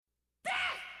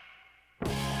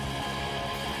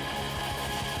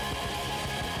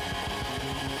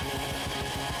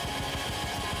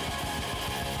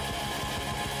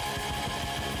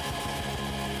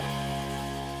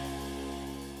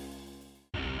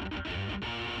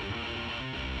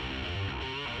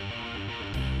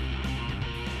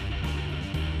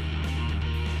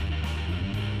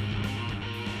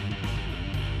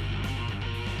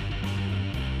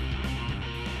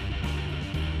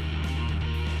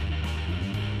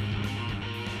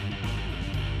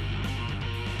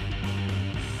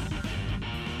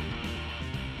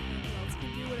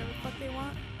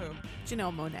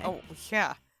Janelle Monáe. Oh,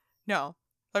 yeah. No.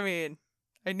 I mean,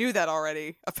 I knew that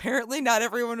already. Apparently not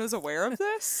everyone was aware of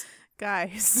this.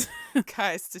 Guys,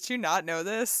 Guys, did you not know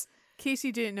this? in case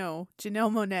you didn't know,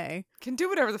 Janelle Monáe. Can do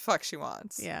whatever the fuck she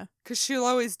wants. Yeah. Because she'll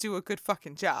always do a good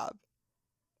fucking job.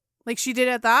 Like she did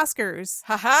at the Oscars.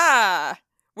 Ha-ha!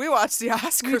 We watched the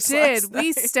Oscars We did. last We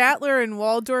night. Statler and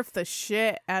Waldorf the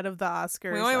shit out of the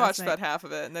Oscars. We only last watched night. about half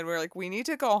of it, and then we were like, we need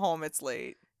to go home. It's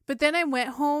late. But then I went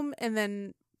home and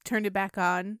then turned it back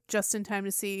on just in time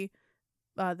to see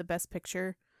the Best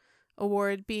Picture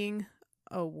award being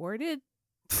awarded.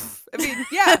 I mean,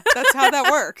 yeah, that's how that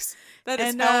works. That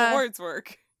is And, how awards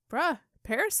work. Bruh,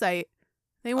 Parasite.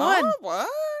 They won. Oh, what?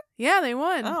 Yeah, they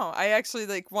won. Oh, I actually,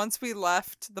 once we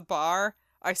left the bar,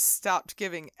 I stopped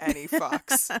giving any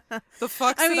fucks. The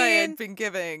fucks that I had been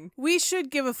giving. We should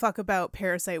give a fuck about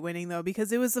Parasite winning, though,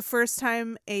 because it was the first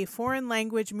time a foreign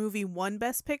language movie won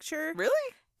Best Picture.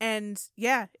 Really? And,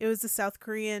 yeah, it was the South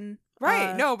Korean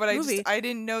Right. No, but movie. I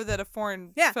didn't know that a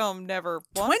foreign film never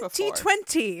won before.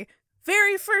 2020.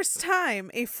 Very first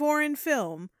time a foreign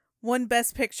film won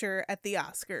Best Picture at the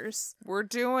Oscars. We're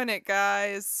doing it,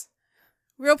 guys.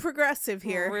 Real progressive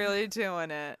here. We're really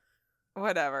doing it.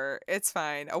 Whatever. It's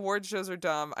fine. Award shows are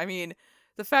dumb. I mean,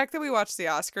 the fact that we watch the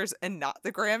Oscars and not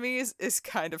the Grammys is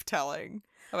kind of telling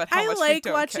about how much we like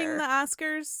don't watching care. the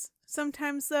Oscars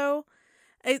sometimes, though.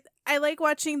 I like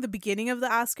watching the beginning of the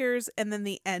Oscars and then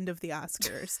the end of the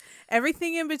Oscars.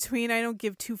 Everything in between I don't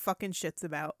give two fucking shits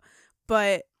about.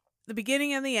 But the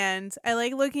beginning and the end, I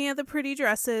like looking at the pretty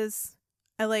dresses.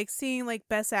 I like seeing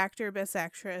Best Actor, Best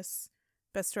Actress,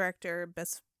 Best Director,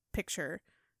 Best Picture.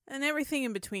 And everything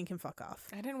in between can fuck off.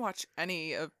 I didn't watch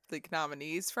any of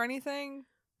nominees for anything.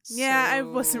 Yeah, I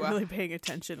so- wasn't really paying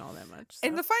attention all that much. So.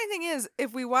 And the funny thing is,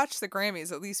 if we watch the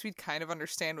Grammys, at least we'd kind of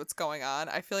understand what's going on.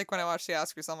 I feel like when I watch the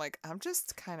Oscars, I'm like, I'm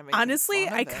just kind of making honestly,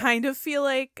 fun of I it. kind of feel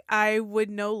like I would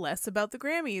know less about the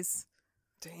Grammys.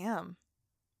 Damn.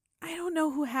 I don't know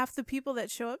who half the people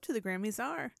that show up to the Grammys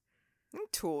are. I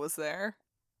think Tool was there.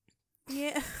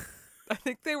 Yeah. I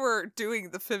think they were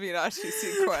doing the Fibonacci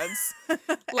sequence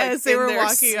As they in were their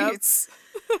walking seats.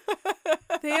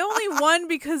 up. They only won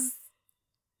because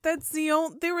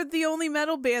they were the only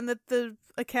metal band that the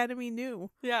Academy knew.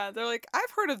 Yeah, they're like,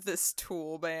 I've heard of this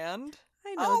Tool band.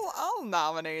 I know. I'll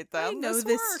nominate them. I know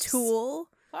this works. Tool.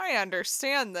 I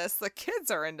understand this. The kids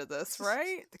are into this,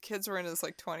 right? The kids were into this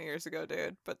 20 years ago,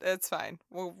 dude. But it's fine.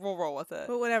 We'll roll with it.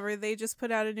 But whatever, they just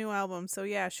put out a new album, so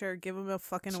yeah, sure, give them a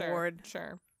fucking award.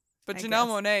 Sure. But I Janelle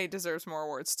guess. Monáe deserves more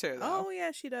awards too, though. Oh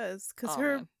yeah, she does, because Oh,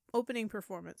 her man. opening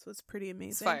performance was pretty amazing.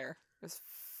 It's fire. It was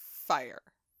fire.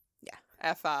 Yeah.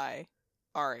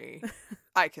 F-I-R-E.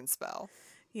 I can spell.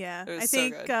 Yeah, It was I so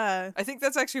think. good. I think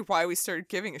that's actually why we started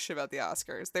giving a shit about the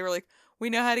Oscars. They were like, we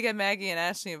know how to get Maggie and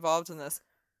Ashley involved in this.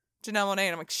 Janelle Monáe,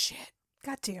 and I'm like, shit,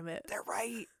 God damn it! they're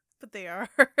right. But they are.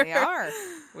 They are.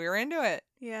 We were into it.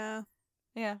 Yeah.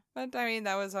 Yeah, but I mean,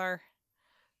 that was our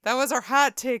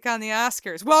hot take on the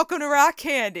Oscars. Welcome to Rock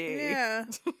Candy. Yeah.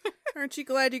 Aren't you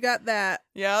glad you got that?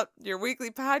 Yep, your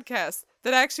weekly podcast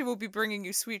that actually will be bringing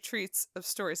you sweet treats of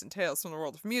stories and tales from the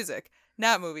world of music,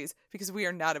 not movies, because we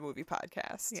are not a movie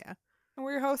podcast. Yeah. And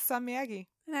we're your hosts. I'm Maggie.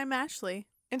 And I'm Ashley.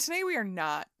 And today we are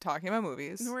not talking about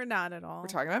movies. No, we're not at all. We're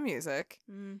talking about music.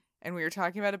 Mm. And we are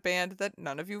talking about a band that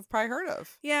none of you have probably heard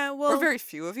of. Yeah, well. Or very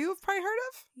few of you have probably heard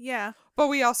of. Yeah, But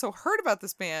we also heard about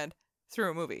this band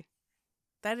through a movie,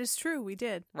 that is true. We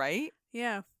did. right?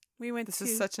 Yeah. We went This to.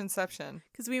 is such Inception.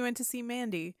 Because we went to see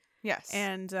Mandy. Yes.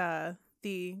 And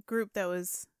the group that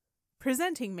was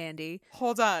presenting Mandy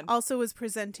Hold on. also was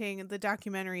presenting the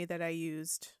documentary that I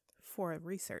used for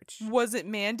research. Was it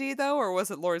Mandy, though, or was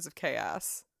it Lords of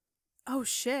Chaos? Oh,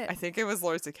 shit. I think it was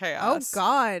Lords of Oh, Chaos.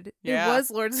 God. Yeah. It was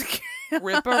Lords of Chaos.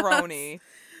 Ripperoni.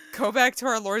 Go back to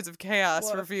our Lords of Chaos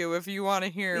Woof. review if you want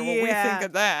to hear what we Yeah. think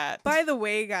of that. By the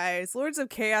way, guys, Lords of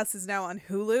Chaos is now on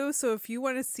Hulu, so if you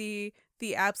want to see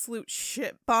the absolute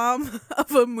shit bomb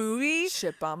of a movie,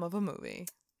 Shit bomb of a movie.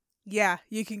 yeah,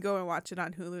 you can go and watch it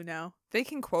on Hulu now. They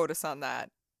can quote us on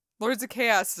that. Lords of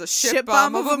Chaos is a shit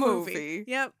bomb of a movie.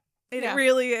 Yep, it Yeah.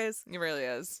 really is. It really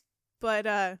is.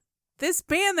 But this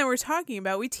band that we're talking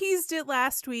about, we teased it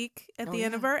last week at Oh, the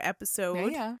end yeah. of our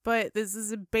episode. Yeah. But this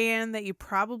is a band that you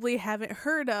probably haven't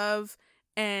heard of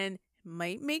and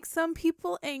might make some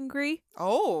people angry.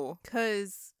 Oh.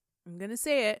 Because, I'm going to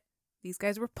say it, these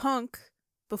guys were punk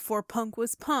before punk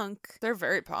was punk. They're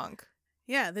very punk.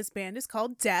 Yeah, this band is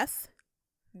called Death.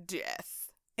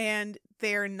 Death. And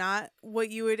they're not what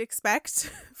you would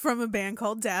expect from a band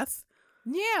called Death.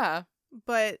 Yeah.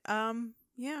 But,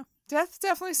 yeah. Death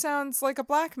definitely sounds like a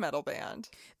black metal band.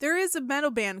 There is a metal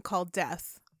band called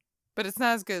Death. But it's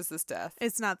not as good as this death.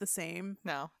 It's not the same.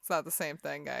 No, it's not the same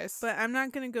thing, guys. But I'm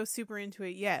not going to go super into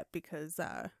it yet because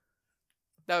that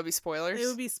would be spoilers? it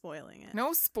would be spoiling it.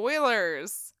 No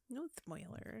spoilers. No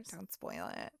spoilers. Don't spoil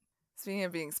it. Speaking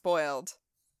of being spoiled,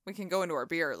 we can go into our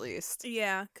beer at least.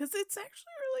 Yeah, because it's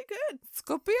actually really good. It's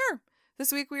good beer.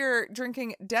 This week we are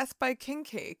drinking Death by King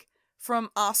Cake from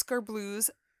Oscar Blues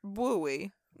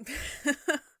Brewery.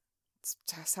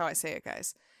 That's how I say it,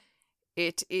 guys.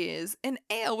 It is an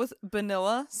ale with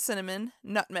vanilla, cinnamon,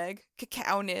 nutmeg,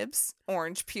 cacao nibs,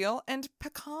 orange peel, and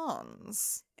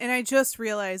pecans. And I just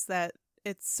realized that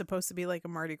it's supposed to be like a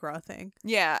Mardi Gras thing.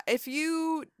 Yeah, if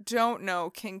you don't know,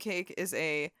 King Cake is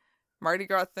a Mardi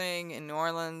Gras thing in New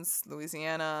Orleans,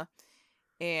 Louisiana.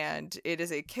 And it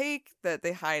is a cake that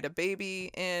they hide a baby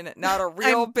in. Not a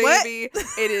real baby.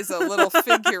 It is a little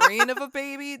figurine of a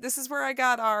baby. This is where I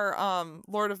got our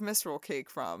Lord of Misrule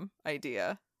cake from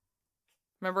idea.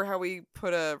 Remember how we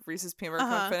put a Reese's Peanut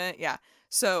Butter Cup in it? Yeah.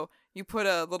 So you put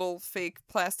a little fake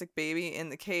plastic baby in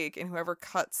the cake, and whoever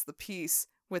cuts the piece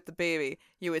with the baby,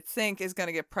 you would think is going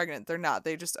to get pregnant. They're not.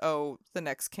 They just owe the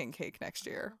next King Cake next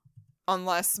year.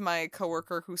 Unless my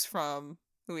coworker who's from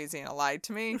Louisiana lied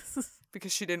to me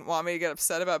because she didn't want me to get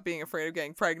upset about being afraid of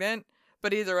getting pregnant.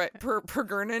 But either way,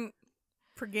 Pergernant.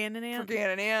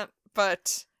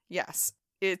 But yes,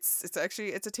 it's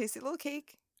a tasty little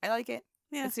cake. I like it.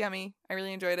 Yeah. It's yummy. I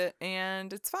really enjoyed it.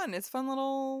 And it's fun. It's a fun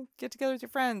little get together with your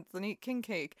friends and eat king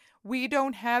cake. We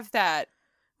don't have that.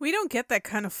 We don't get that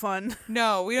kind of fun.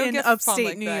 No, we don't in get upstate fun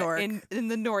like New that. York. In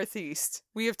the Northeast.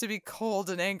 We have to be cold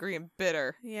and angry and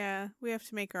bitter. Yeah, we have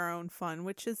to make our own fun,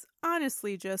 which is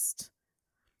honestly just...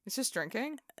 It's just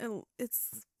drinking?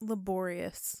 It's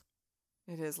laborious.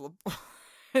 It is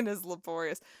It is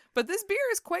laborious. But this beer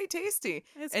is quite tasty.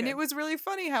 And it was really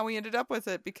funny how we ended up with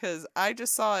it because I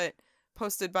just saw it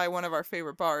posted by one of our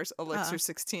favorite bars, Elixir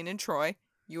 16 in Troy.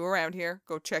 You around here,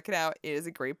 go check it out. It is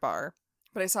a great bar.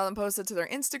 But I saw them post it to their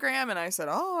Instagram, and I said,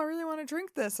 oh, I really want to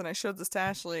drink this. And I showed this to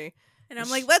Ashley. And I'm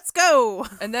like, let's go.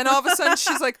 And then all of a sudden,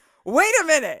 she's like, wait a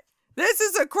minute. This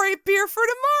is a great beer for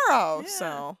tomorrow. Yeah.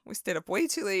 So we stayed up way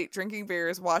too late drinking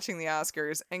beers, watching the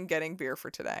Oscars, and getting beer for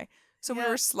today. So we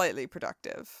were slightly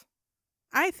productive.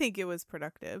 I think it was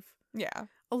productive. Yeah.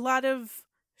 A lot of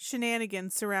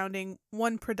shenanigans surrounding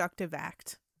one productive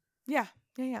act. Yeah.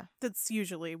 That's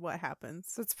usually what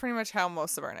happens. That's pretty much how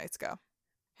most of our nights go.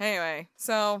 Anyway,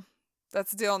 so that's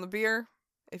the deal on the beer.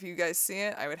 If you guys see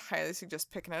it, I would highly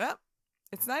suggest picking it up.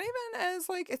 It's not even as,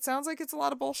 it sounds like it's a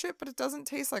lot of bullshit, but it doesn't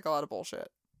taste like a lot of bullshit.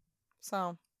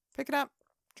 So, pick it up,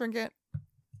 drink it,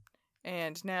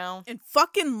 and now... And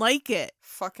fucking like it.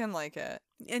 Fucking like it.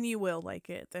 And you will like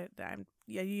it.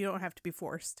 You don't have to be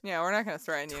forced. Yeah, we're not going to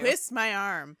threaten you. Twist my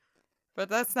arm. But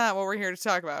that's not what we're here to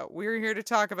talk about. We're here to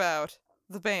talk about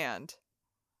the band,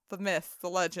 the myth, the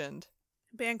legend.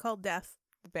 A band called Death.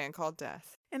 The band called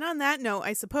Death. And on that note,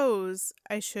 I suppose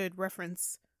I should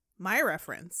reference my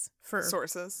reference for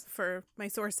sources. For my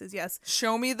sources, yes.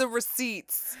 Show me the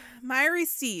receipts. My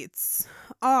receipts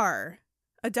are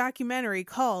a documentary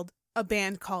called A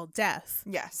Band Called Death.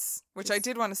 Yes, which I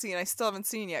did want to see, and I still haven't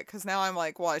seen yet, because now I'm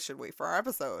like, well, I should wait for our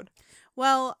episode.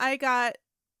 Well, I got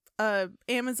a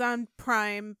Amazon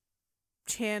Prime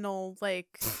channel,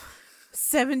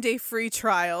 7-day free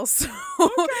trial, so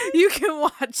you can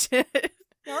watch it.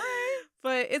 All right.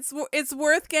 But it's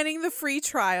worth getting the free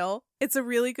trial. It's a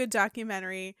really good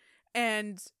documentary,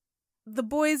 and the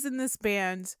boys in this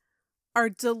band are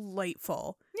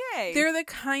delightful. Yay. They're the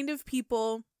kind of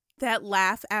people that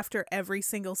laugh after every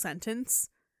single sentence.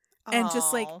 And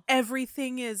just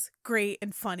everything is great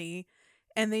and funny,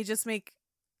 and they just make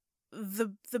the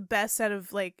best out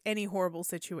of any horrible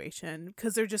situation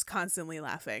because they're just constantly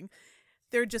laughing.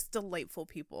 They're just delightful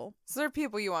people. So they're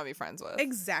people you want to be friends with.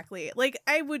 Exactly.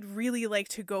 I would really like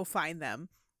to go find them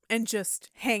and just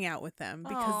hang out with them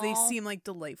because they seem like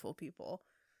delightful people.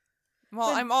 Well,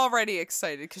 I'm already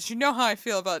excited because you know how I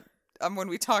feel about when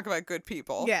we talk about good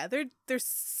people. Yeah, they're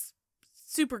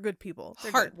super good people.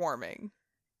 They're heartwarming.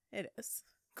 Good. It is.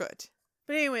 Good.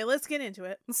 But anyway, let's get into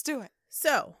it. Let's do it.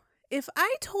 So, if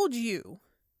I told you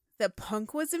that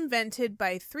punk was invented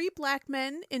by 3 black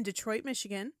men in Detroit,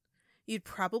 Michigan, you'd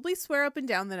probably swear up and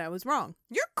down that I was wrong.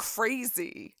 You're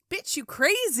crazy. Bitch, you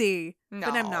crazy. No.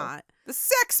 But I'm not. The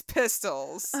Sex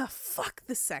Pistols. Fuck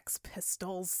the Sex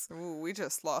Pistols. Ooh, we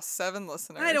just lost 7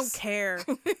 listeners. I don't care.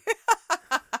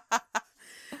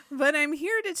 But I'm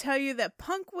here to tell you that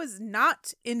punk was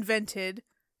not invented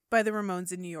by the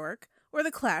Ramones in New York or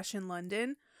the Clash in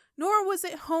London, nor was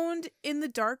it honed in the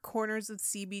dark corners of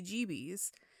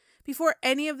CBGBs. Before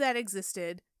any of that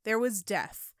existed, there was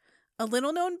Death, a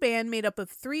little-known band made up of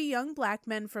 3 young black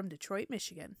men from Detroit,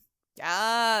 Michigan.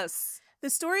 Yes. The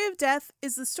Story of Death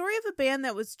is the story of a band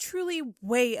that was truly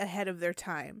way ahead of their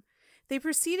time. They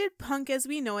preceded punk as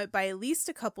we know it by at least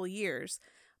a couple years,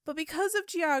 but because of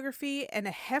geography and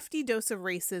a hefty dose of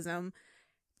racism,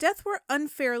 Death were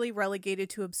unfairly relegated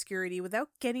to obscurity without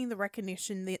getting the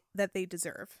recognition that they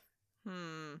deserve.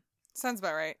 Sounds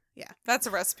about right. Yeah. That's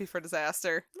a recipe for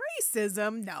disaster.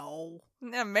 Racism? No.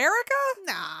 America?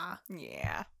 Nah.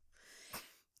 Yeah.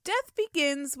 Death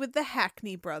begins with the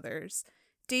Hackney brothers.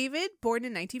 David, born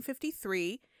in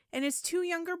 1953, and his 2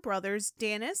 younger brothers,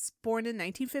 Danis, born in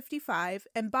 1955,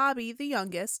 and Bobby, the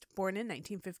youngest, born in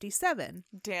 1957.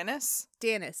 Danis?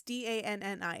 Danis,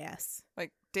 Dannis.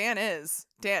 Like, Dan is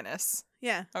Danis.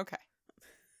 Yeah. Okay.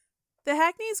 The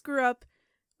Hackneys grew up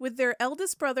with their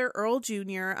eldest brother, Earl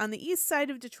Jr., on the east side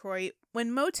of Detroit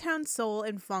when Motown soul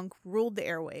and funk ruled the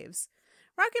airwaves.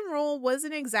 Rock and roll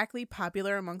wasn't exactly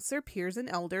popular amongst their peers and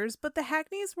elders, but the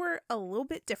Hackneys were a little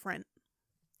bit different.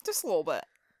 Just a little bit.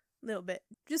 Little bit.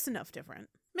 Just enough different.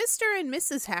 Mr. and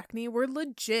Mrs. Hackney were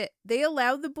legit. They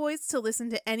allowed the boys to listen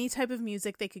to any type of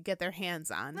music they could get their hands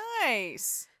on.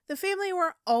 Nice. The family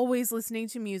were always listening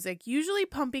to music, usually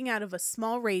pumping out of a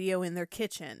small radio in their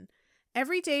kitchen.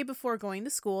 Every day before going to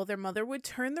school, their mother would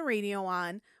turn the radio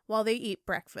on while they ate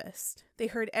breakfast. They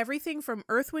heard everything from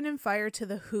Earth, Wind, and Fire to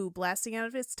The Who blasting out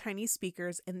of its tiny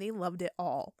speakers, and they loved it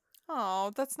all.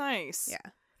 Oh, that's nice. Yeah.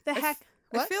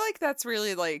 I feel like that's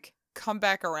really, like, come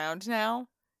back around now.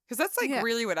 Because that's, like,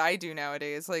 really what I do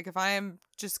nowadays. Like, if I am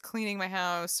just cleaning my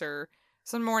house or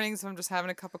some mornings if I'm just having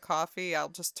a cup of coffee, I'll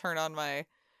just turn on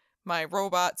my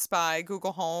robot spy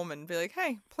Google Home and be like,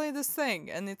 hey, play this thing.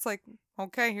 And it's like,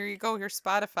 okay, here you go. Here's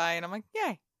Spotify. And I'm like,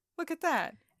 yay, look at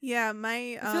that. Yeah,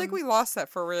 I feel like we lost that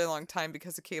for a really long time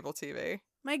because of cable TV.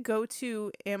 My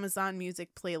go-to Amazon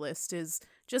Music playlist is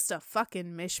just a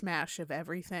fucking mishmash of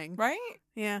everything. Right?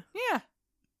 Yeah. Yeah.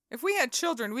 If we had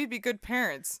children, we'd be good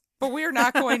parents. But we're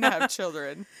not going to have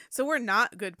children. So we're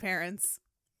not good parents.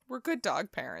 We're good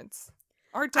dog parents.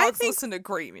 Our dogs listen to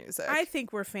great music. I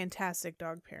think we're fantastic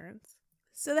dog parents.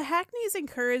 So the Hackneys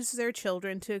encouraged their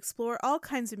children to explore all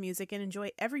kinds of music and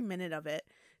enjoy every minute of it.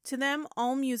 To them,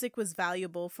 all music was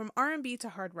valuable, from R&B to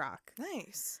hard rock.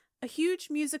 Nice. A huge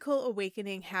musical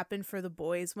awakening happened for the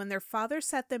boys when their father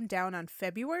sat them down on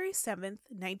February 7th,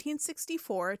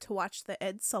 1964, to watch The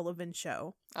Ed Sullivan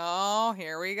Show. Oh,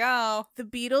 here we go. The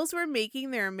Beatles were making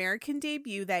their American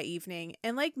debut that evening,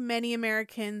 and like many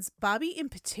Americans, Bobby in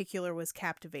particular was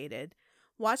captivated.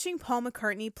 Watching Paul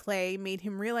McCartney play made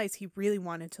him realize he really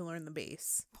wanted to learn the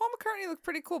bass. Paul McCartney looked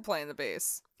pretty cool playing the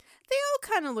bass. They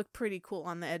all kind of look pretty cool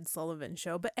on The Ed Sullivan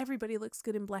Show, but everybody looks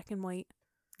good in black and white.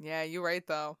 Yeah, you're right,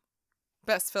 though.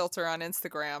 Best filter on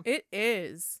Instagram. It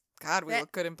is. God, we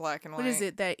look good in black and white. What is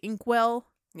it? That Inkwell?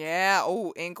 Yeah.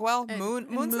 Oh, Inkwell.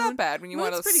 Moon's not bad when you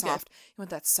want pretty soft. Good. You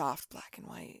want that soft black and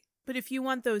white. But if you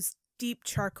want those deep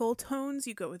charcoal tones,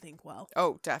 you go with Inkwell.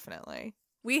 Oh, definitely.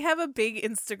 We have a big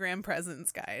Instagram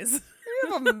presence, guys. We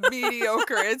have a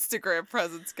mediocre Instagram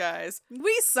presence, guys.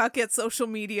 We suck at social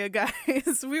media,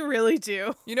 guys. We really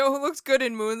do. You know who looked good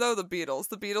in Moon, though? The Beatles.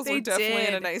 The Beatles were definitely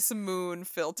in a nice Moon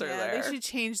filter there. They should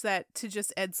change that to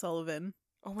just Ed Sullivan.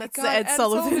 Oh my That's God, the Ed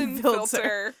Sullivan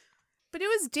filter. But it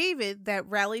was David that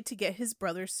rallied to get his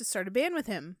brothers to start a band with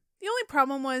him. The only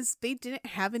problem was they didn't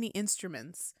have any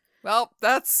instruments. Well,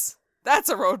 that's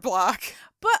a roadblock.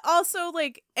 But also,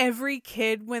 like, every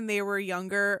kid when they were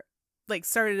younger, like,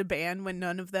 started a band when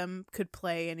none of them could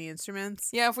play any instruments.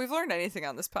 Yeah, if we've learned anything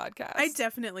on this podcast. I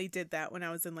definitely did that when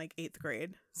I was in, like, 8th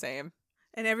grade. Same.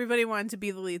 And everybody wanted to be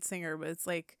the lead singer, but it's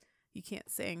like, you can't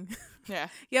sing. Yeah.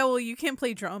 Yeah, well, you can't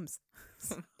play drums.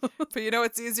 But you know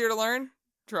what's easier to learn?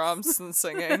 Drums than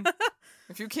singing.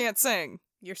 If you can't sing,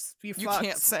 you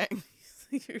can't sing.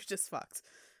 You're just fucked.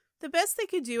 The best they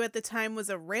could do at the time was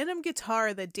a random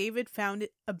guitar that David found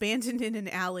abandoned in an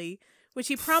alley, which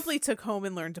he promptly took home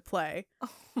and learned to play.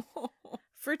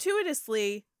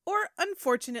 Fortuitously, or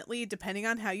unfortunately, depending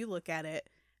on how you look at it,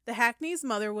 the Hackney's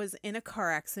mother was in a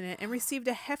car accident and received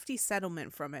a hefty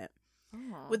settlement from it.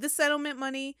 Oh. With the settlement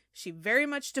money, she very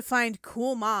much defined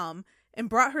cool mom and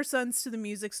brought her sons to the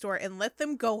music store and let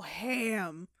them go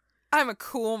ham. I'm a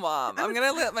cool mom. I'm going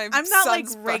to let my I'm not like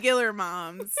regular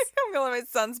moms. I'm going to let my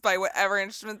sons buy whatever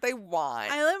instrument they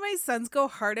want. I let my sons go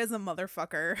hard as a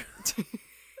motherfucker.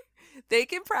 They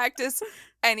can practice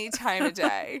any time of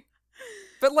day.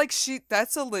 But like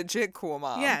that's a legit cool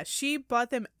mom. Yeah, she bought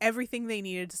them everything they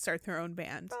needed to start their own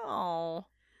band. Oh.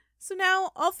 So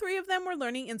now all 3 of them were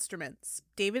learning instruments.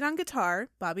 David on guitar,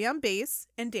 Bobby on bass,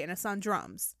 and Danis on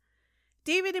drums.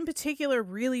 David in particular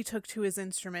really took to his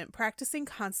instrument, practicing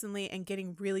constantly and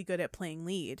getting really good at playing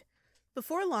lead.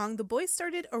 Before long, the boys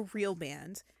started a real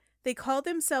band. They called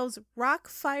themselves Rock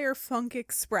Fire Funk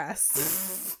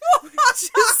Express, which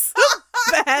is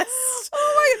the best.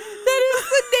 Oh my, that is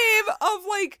the name of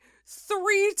like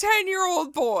 3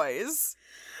 10-year-old boys.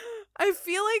 I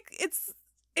feel like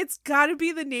it's got to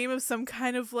be the name of some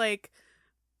kind of like,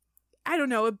 I don't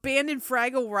know, abandoned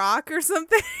Fraggle Rock or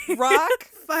something. Rock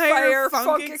Fire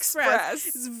Funk Express.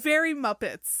 It's very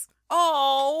Muppets.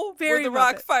 Oh, Very we're the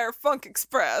Rock Muppet. Fire Funk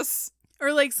Express.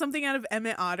 Or like something out of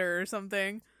Emmett Otter or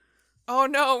something. Oh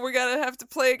no, we're gonna have to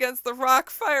play against the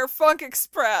Rock Fire Funk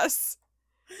Express.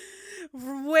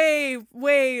 Way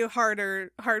more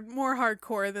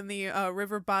hardcore than the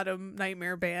River Bottom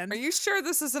Nightmare Band. Are you sure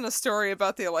this isn't a story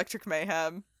about the Electric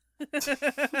Mayhem?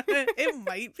 It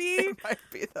might be. It might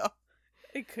be, though.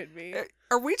 It could be.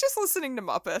 Are we just listening to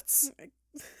Muppets?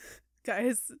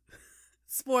 Guys,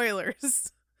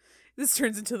 spoilers. This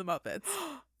turns into the Muppets.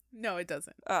 No, it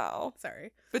doesn't. Oh.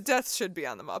 Sorry. But Death should be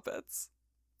on the Muppets.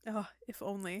 Oh, if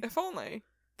only. If only.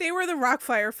 They were the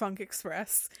Rockfire Funk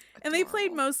Express, and they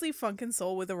played Adorable. mostly funk and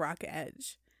soul with a rock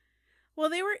edge. While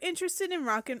they were interested in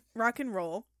rock and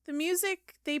roll, the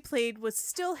music they played was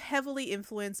still heavily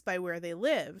influenced by where they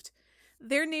lived.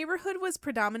 Their neighborhood was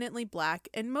predominantly black,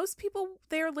 and most people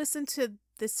there listened to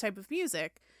this type of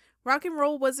music. Rock and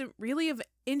roll wasn't really of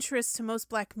interest to most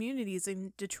black communities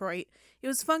in Detroit. It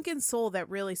was funk and soul that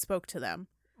really spoke to them.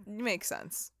 Makes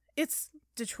sense. It's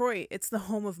Detroit. It's the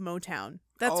home of Motown.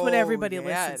 That's what everybody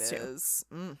listens to. It is.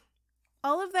 Mm.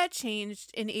 All of that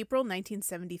changed in April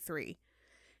 1973.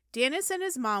 Dennis and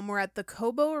his mom were at the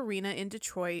Cobo Arena in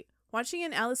Detroit watching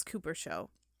an Alice Cooper show.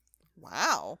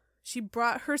 Wow. She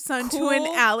brought her son to Cool. an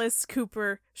Alice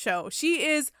Cooper show. She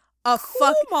is a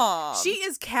Cool mom. She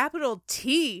is capital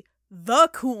T, the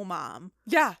cool mom.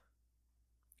 Yeah.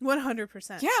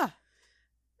 100%. Yeah.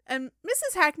 And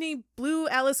Mrs. Hackney blew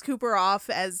Alice Cooper off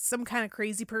as some kind of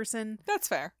crazy person. That's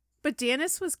fair. But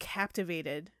Dennis was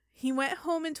captivated. He went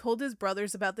home and told his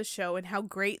brothers about the show and how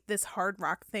great this hard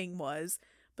rock thing was,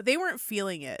 but they weren't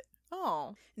feeling it.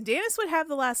 Oh. Dennis would have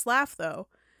the last laugh, though.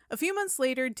 A few months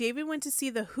later, David went to see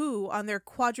The Who on their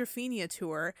Quadrophenia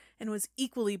tour and was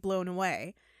equally blown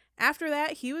away. After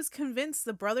that, he was convinced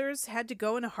the brothers had to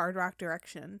go in a hard rock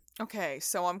direction. Okay,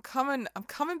 so I'm coming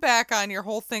back on your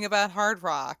whole thing about hard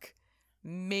rock.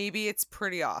 Maybe it's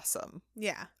pretty awesome.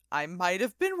 Yeah. I might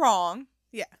have been wrong.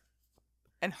 Yeah.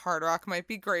 And hard rock might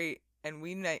be great, and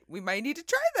we might need to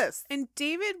try this. And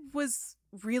David was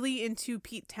really into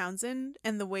Pete Townsend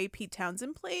and the way Pete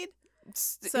Townsend played.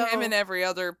 So- Him and every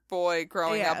other boy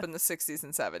growing Yeah. up in the 60s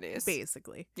and 70s.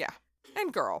 Basically. Yeah.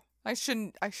 And girl. I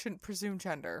shouldn't presume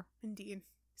gender. Indeed.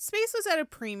 Space was at a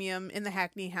premium in the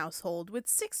Hackney household, with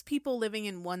 6 people living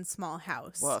in one small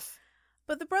house. Woof.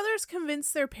 But the brothers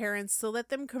convinced their parents to let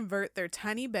them convert their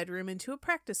tiny bedroom into a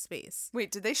practice space.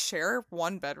 Wait, did they share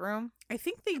one bedroom? I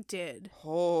think they did.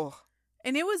 Oh.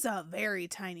 And it was a very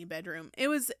tiny bedroom. It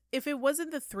was, if it wasn't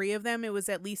the 3 of them, it was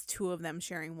at least 2 of them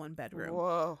sharing one bedroom.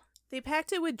 Whoa. They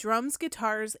packed it with drums,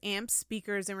 guitars, amps,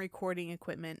 speakers, and recording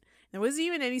equipment. There wasn't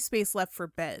even any space left for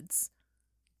beds.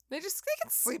 They can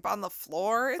sleep on the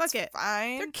floor. It's Fuck it.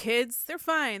 fine. They're kids. They're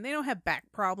fine. They don't have back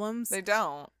problems. They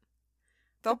don't.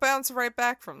 They'll bounce right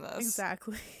back from this.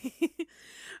 Exactly.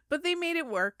 But they made it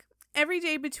work. Every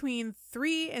day between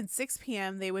 3 and 6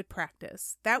 p.m. they would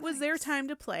practice. That was their time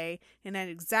to play, and at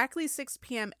exactly 6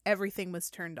 p.m. everything was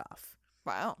turned off.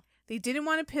 Wow. They didn't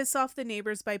want to piss off the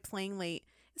neighbors by playing late,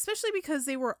 especially because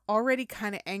they were already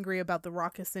kind of angry about the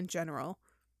raucous in general.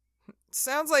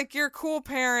 Sounds like you're cool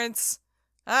parents.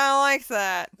 I don't like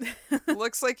that.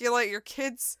 Looks like you let your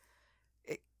kids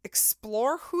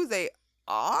explore who they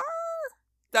are?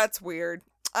 That's weird.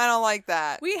 I don't like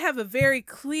that. We have a very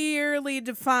clearly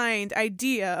defined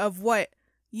idea of what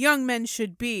young men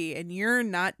should be, and you're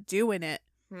not doing it.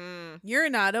 You're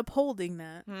not upholding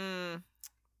that.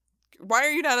 Why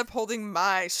are you not upholding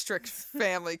my strict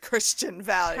family Christian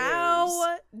values?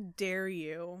 How dare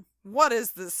you? What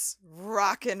is this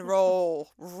rock and roll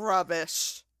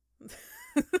rubbish?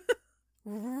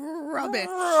 Rubbish.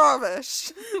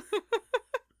 Rubbish.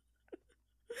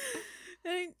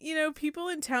 And, people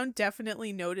in town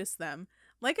definitely noticed them.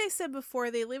 Like I said before,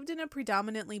 they lived in a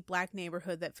predominantly black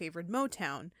neighborhood that favored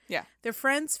Motown. Yeah. Their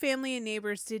friends, family, and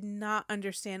neighbors did not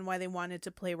understand why they wanted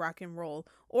to play rock and roll,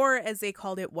 or as they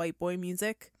called it, white boy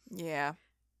music. Yeah.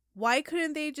 Why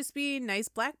couldn't they just be nice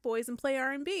black boys and play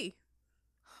R&B?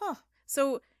 Huh.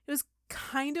 So it was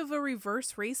kind of a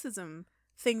reverse racism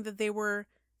thing that they were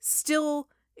still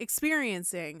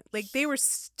experiencing. Like, they were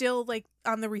still,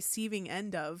 on the receiving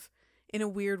end of in a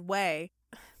weird way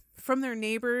from their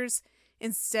neighbors.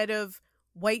 Instead of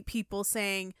white people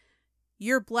saying,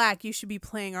 "You're black, you should be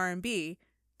playing R&B,"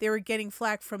 they were getting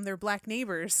flack from their black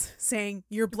neighbors saying,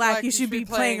 "You're black, you should be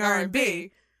playing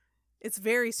R&B." It's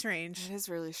very strange. It is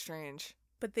really strange.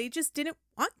 But they just didn't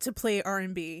want to play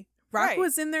R&B. Rock Right.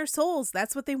 was in their souls.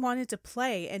 That's what they wanted to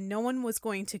play, and no one was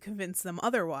going to convince them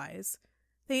otherwise.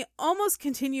 They almost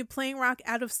continued playing rock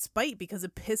out of spite because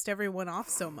it pissed everyone off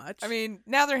so much. I mean,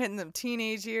 now they're hitting them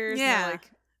teenage years. Yeah. And they're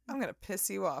like, I'm going to piss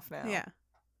you off now. Yeah.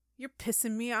 You're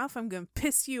pissing me off. I'm going to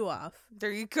piss you off.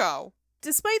 There you go.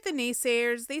 Despite the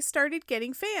naysayers, they started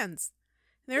getting fans.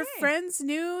 Their Yay. friends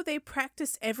knew they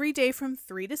practiced every day from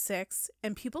 3 to 6,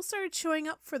 and people started showing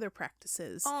up for their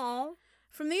practices. Oh.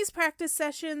 From these practice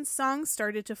sessions, songs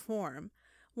started to form.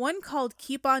 One called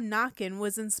Keep On Knockin'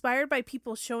 was inspired by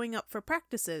people showing up for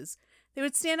practices. They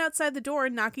would stand outside the door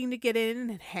knocking to get in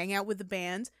and hang out with the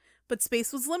band, but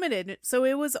space was limited, so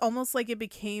it was almost like it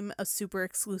became a super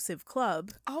exclusive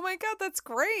club. Oh my God, that's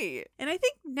great. And I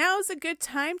think now is a good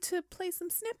time to play some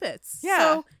snippets. Yeah.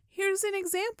 So here's an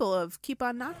example of Keep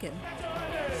On Knockin'.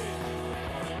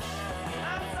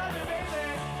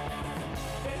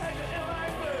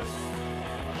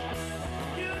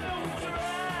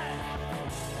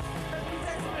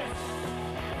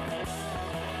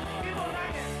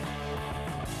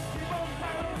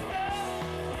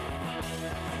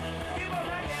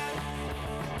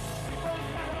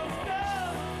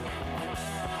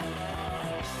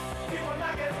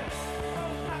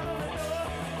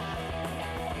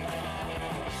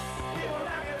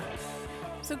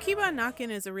 So Keep On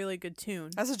Knockin' is a really good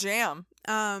tune. That's a jam.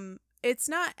 It's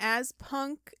not as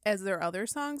punk as their other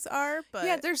songs are, but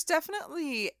Yeah, there's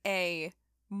definitely a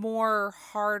more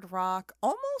hard rock,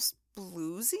 almost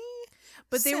bluesy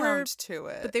But they sound were- to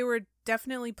it. but they were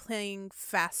definitely playing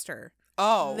faster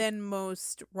oh, than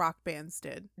most rock bands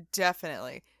did.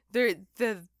 definitely.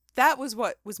 That was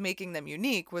what was making them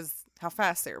unique, was how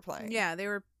fast they were playing. Yeah, they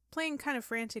were playing kind of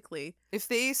frantically. If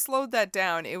they slowed that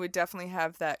down, it would definitely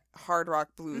have that hard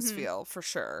rock blues Mhm. feel for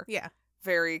sure. Yeah,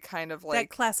 Very kind of that like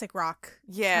classic rock.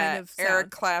 yeah, kind of Eric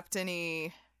sound.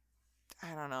 Clapton-y,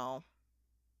 I don't know,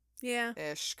 Yeah.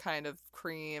 ish kind of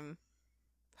Cream,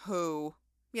 Who,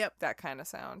 Yep. that kind of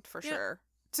sound for Yep. sure.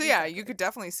 So yeah, Exactly. you could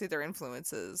definitely see their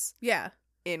influences Yeah.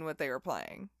 in what they were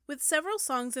playing. With several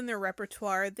songs in their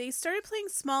repertoire, they started playing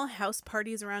small house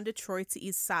parties around Detroit's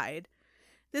east side.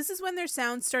 This is when their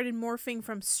sound started morphing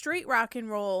from straight rock and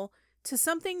roll to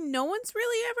something no one's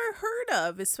really ever heard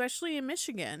of, especially in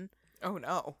Michigan. Oh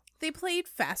no. They played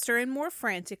faster and more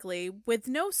frantically, with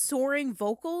no soaring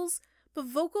vocals, but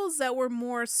vocals that were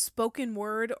more spoken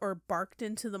word or barked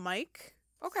into the mic.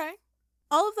 Okay.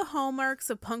 All of the hallmarks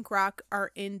of punk rock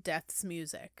are in Death's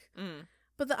music. Mm.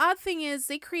 But the odd thing is,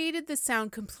 they created this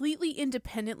sound completely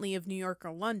independently of New York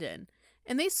or London.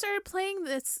 And they started playing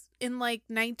this in like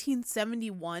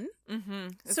 1971. Mm-hmm.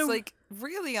 It's So- like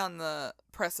really on the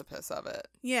precipice of it.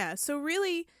 Yeah, so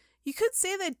really, you could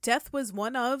say that Death was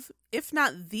one of, if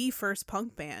not the first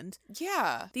punk band.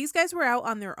 Yeah. These guys were out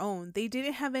on their own. They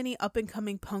didn't have any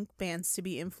up-and-coming punk bands to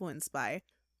be influenced by.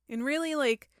 And really,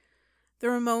 like, the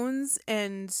Ramones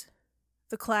and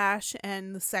the Clash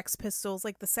and the Sex Pistols,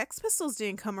 like, the Sex Pistols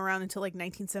didn't come around until, like,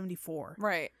 1974.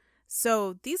 Right.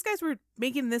 So these guys were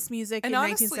making this music And in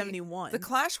honestly, 1971. The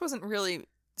Clash wasn't really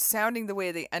sounding the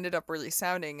way they ended up really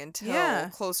sounding until Yeah.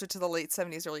 closer to the late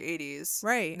 70s, early 80s.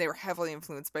 Right. And they were heavily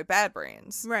influenced by Bad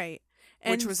Brains, Right.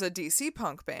 which was a DC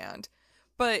punk band.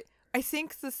 But I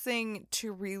think the thing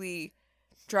to really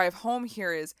drive home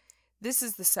here is this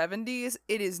is the 70s.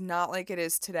 It is not like it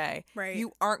is today. Right.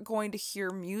 You aren't going to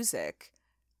hear music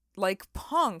like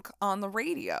punk on the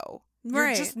radio. You're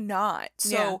Right. just not.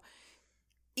 So Yeah.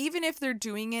 even if they're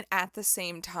doing it at the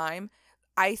same time,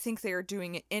 I think they are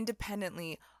doing it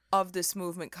independently of this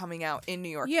movement coming out in New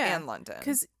York Yeah, and London.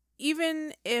 Because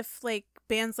even if like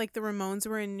bands like the Ramones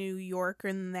were in New York or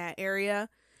in that area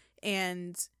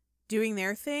and doing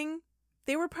their thing,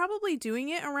 they were probably doing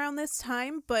it around this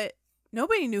time, but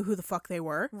nobody knew who the fuck they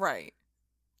were. Right.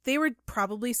 They were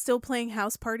probably still playing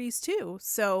house parties too,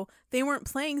 so they weren't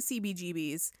playing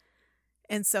CBGBs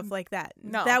and stuff like that.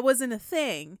 No. That wasn't a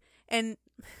thing. And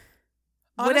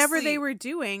whatever Honestly, they were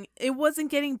doing, it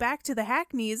wasn't getting back to the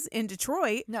Hackneys in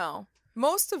Detroit. No.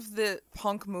 Most of the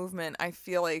punk movement, I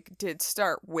feel like, did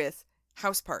start with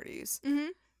house parties. Mm-hmm.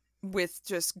 With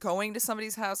just going to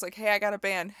somebody's house, like, hey, I got a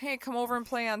band. Hey, come over and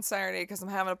play on Saturday because I'm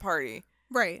having a party.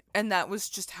 Right. And that was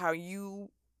just how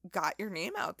you got your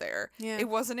name out there. Yeah. It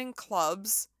wasn't in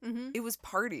clubs. Mm-hmm. It was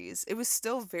parties. It was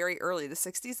still very early. The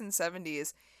 60s and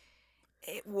 70s,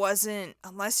 it wasn't,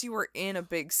 unless you were in a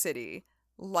big city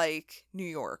like New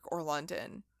York or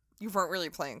London. You weren't really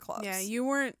playing clubs. Yeah, you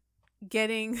weren't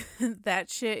getting that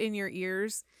shit in your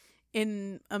ears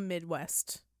in a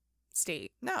Midwest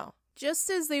state. No. Just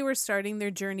as they were starting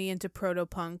their journey into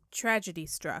proto-punk, tragedy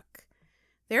struck.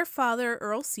 Their father,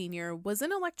 Earl Sr., was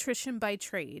an electrician by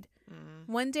trade.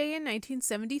 One day in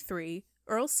 1973,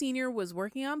 Earl Sr. was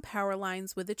working on power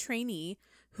lines with a trainee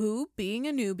who, being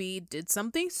a newbie, did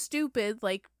something stupid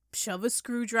like shove a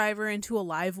screwdriver into a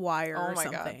live wire or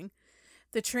something. God.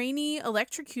 The trainee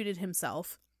electrocuted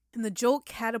himself, and the jolt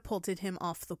catapulted him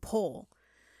off the pole.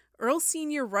 Earl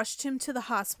Sr. rushed him to the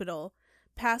hospital,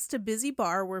 past a busy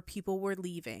bar where people were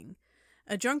leaving.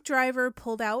 A drunk driver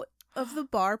pulled out of the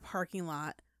bar parking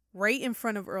lot right in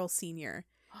front of Earl Sr.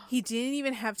 He didn't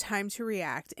even have time to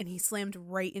react, and he slammed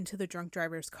right into the drunk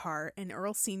driver's car, and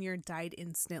Earl Sr. died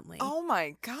instantly. Oh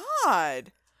my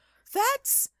God.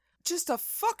 That's just a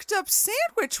fucked up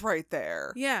sandwich right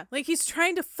there. Yeah, like he's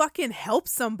trying to fucking help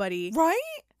somebody.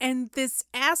 Right? And this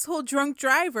asshole drunk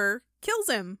driver kills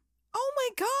him. Oh my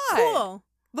God. Cool.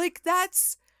 Like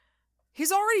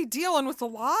he's already dealing with a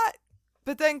lot,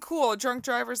 but then cool, drunk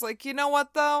driver's like, you know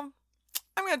what though?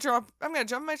 I'm gonna jump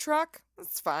in my truck.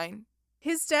 That's fine.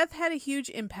 His death had a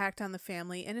huge impact on the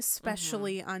family, and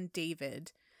especially on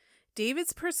David.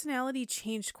 David's personality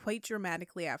changed quite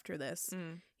dramatically after this.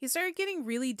 He started getting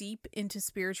really deep into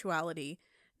spirituality.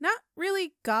 Not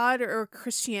really God or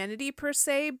Christianity per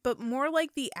se, but more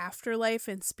like the afterlife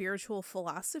and spiritual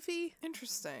philosophy.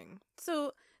 Interesting.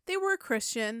 So they were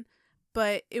Christian,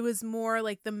 but it was more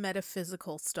like the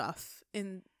metaphysical stuff,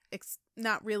 and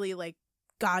not really like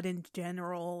God in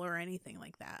general or anything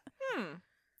like that.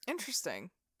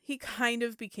 Interesting. He kind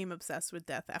of became obsessed with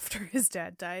death after his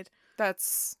dad died.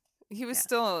 He was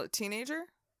still a teenager?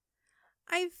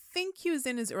 I think he was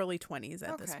in his early 20s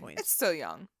at this point. It's still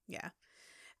young. Yeah.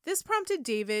 This prompted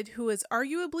David, who was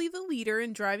arguably the leader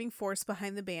and driving force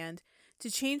behind the band,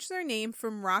 to change their name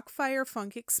from Rockfire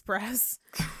Funk Express.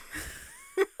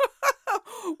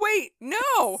 Wait,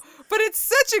 no! But it's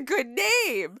such a good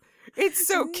name! It's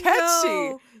so catchy!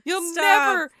 No, You'll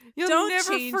stop.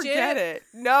 never forget it.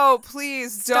 No,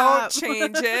 please Stop. Don't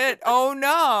change it. Oh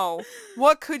no.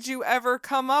 What could you ever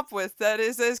come up with that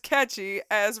is as catchy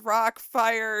as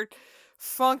Rockfire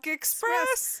Funk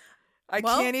Express? I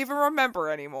can't even remember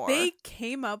anymore. They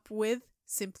came up with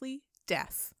simply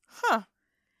death. Huh.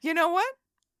 You know what?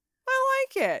 I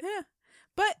like it. Yeah.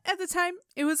 But at the time,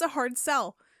 it was a hard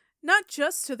sell. Not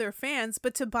just to their fans,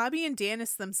 but to Bobby and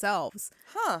Danis themselves.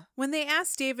 Huh. When they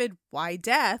asked David, why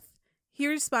death? He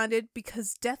responded,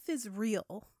 because death is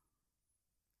real.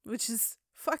 Which is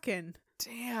fucking...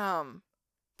 Damn.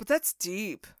 But that's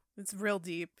deep. It's real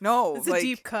deep. No. It's a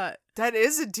deep cut. That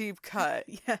is a deep cut.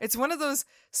 Yeah. It's one of those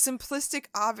simplistic,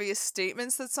 obvious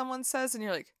statements that someone says, and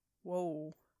you're like,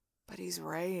 whoa. But he's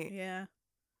right. Yeah.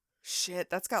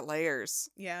 Shit, that's got layers.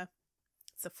 Yeah.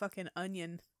 It's a fucking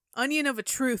onion. Onion of a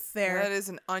truth there. That is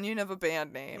an onion of a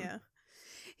band name. Yeah.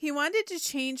 He wanted to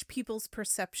change people's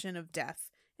perception of death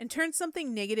and turn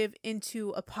something negative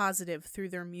into a positive through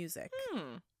their music.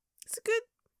 It's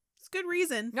a good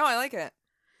reason. No, I like it.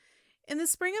 In the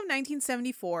spring of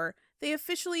 1974, they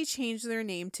officially changed their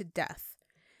name to Death.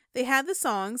 They had the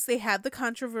songs, they had the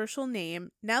controversial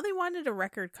name, now they wanted a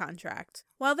record contract.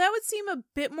 While that would seem a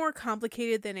bit more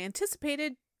complicated than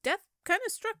anticipated, Death kind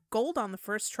of struck gold on the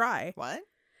first try. What?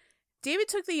 David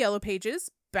took the Yellow Pages,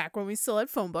 back when we still had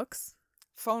phone books.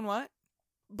 Phone what?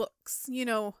 Books. You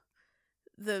know,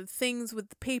 the things with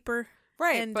the paper.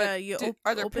 Right, and but you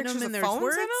are there open pictures them of and there's phones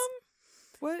words in them?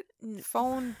 What?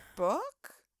 Phone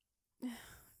book?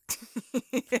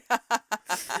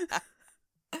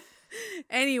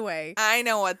 Anyway. I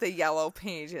know what the Yellow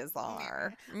Pages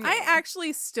are. I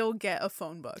actually still get a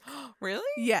phone book. Really?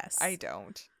 Yes. I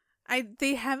don't. They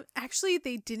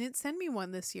didn't send me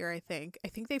one this year, I think. I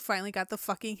think they finally got the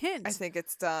fucking hint. I think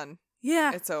it's done.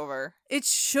 Yeah. It's over. It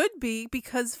should be,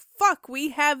 because fuck, we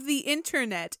have the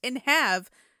internet and have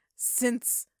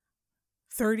since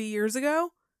 30 years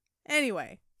ago.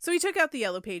 Anyway, so he took out the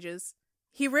Yellow Pages.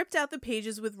 He ripped out the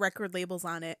pages with record labels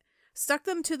on it, stuck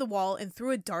them to the wall, and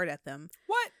threw a dart at them.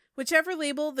 What? Whichever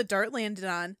label the dart landed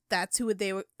on, that's who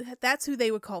they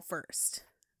would call first.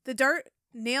 The dart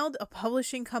nailed a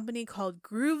publishing company called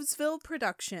Groovesville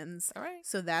Productions. All right.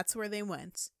 So that's where they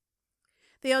went.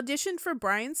 They auditioned for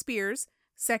Brian Spears,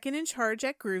 second in charge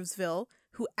at Groovesville,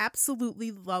 who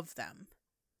absolutely loved them.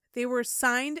 They were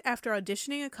signed after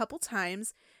auditioning a couple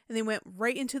times, and they went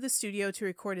right into the studio to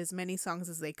record as many songs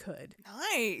as they could.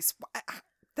 Nice.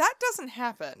 That doesn't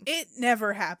happen. It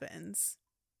never happens.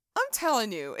 I'm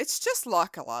telling you, it's just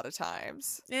luck a lot of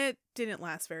times. It didn't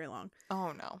last very long.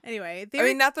 Oh, no. Anyway, I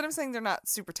mean, not that I'm saying they're not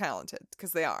super talented,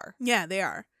 because they are. yeah, they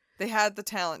are. They had the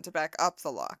talent to back up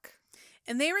the luck.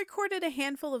 And they recorded a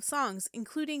handful of songs,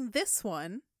 including this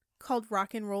one called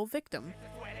Rock and Roll Victim.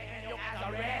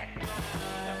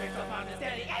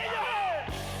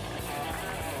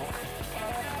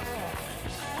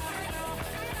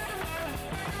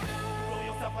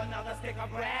 Another stick of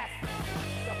brass.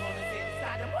 The bullets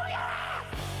inside the roll your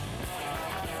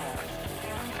ass.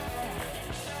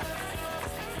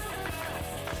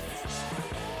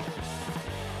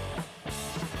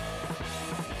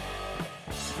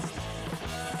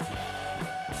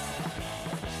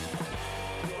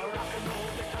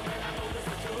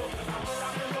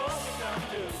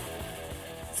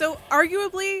 So,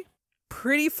 arguably,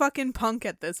 pretty fucking punk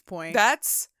at this point.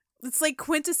 That's It's like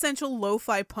quintessential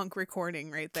lo-fi punk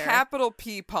recording right there. capital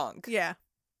P punk. Yeah.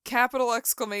 Capital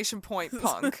exclamation point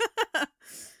punk.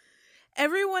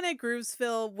 Everyone at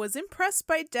Groovesville was impressed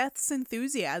by Death's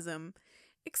enthusiasm,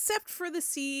 except for the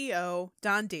CEO,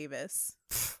 Don Davis.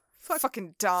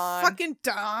 Fucking Don. Fucking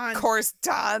Don. Of course,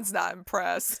 Don's not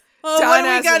impressed. Oh, Don what do we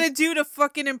hasn't- gotta do to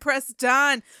fucking impress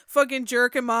Don? Fucking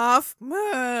jerk him off?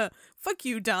 Fuck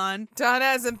you, Don. Don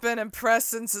hasn't been impressed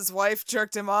since his wife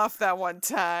jerked him off that one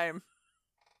time.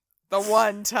 The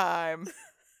one time.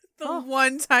 The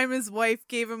one time his wife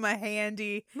gave him a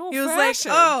handy, No he was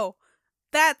fashion. like, oh,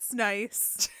 that's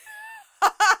nice.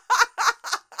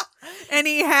 And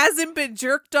he hasn't been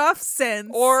jerked off since.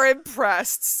 Or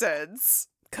impressed since.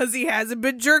 Because he hasn't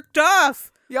been jerked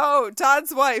off. Yo,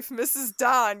 Don's wife, Mrs.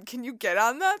 Don, can you get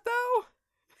on that though?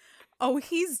 Oh,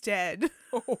 he's dead.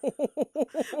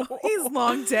 He's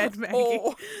long dead, Maggie.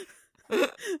 Oh.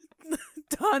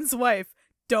 Don's wife,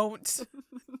 don't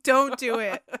do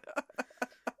it.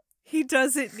 He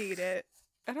doesn't need it.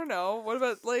 I don't know. What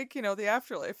about, like, the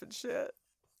afterlife and shit?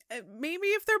 Maybe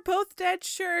if they're both dead,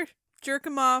 sure, jerk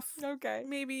him off. Okay.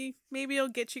 Maybe it'll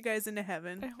get you guys into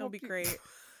heaven. It'll hope be you- great.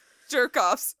 Jerk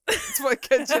offs. It's what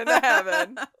gets you into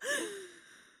heaven.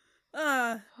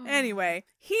 Anyway,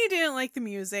 he didn't like the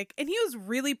music, and he was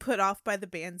really put off by the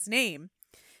band's name.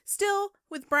 Still,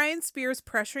 with Brian Spears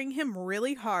pressuring him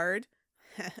really hard,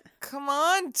 Come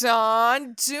on,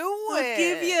 Don. Do I'll it.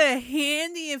 give you a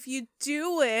handy if you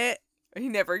do it. He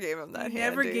never gave him that He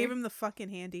never handy. gave him the fucking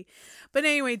handy. But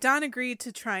anyway, Don agreed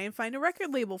to try and find a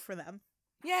record label for them.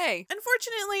 Yay.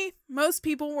 Unfortunately, most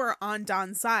people were on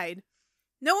Don's side.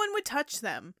 No one would touch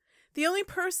them. The only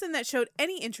person that showed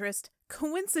any interest,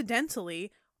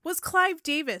 coincidentally, was Clive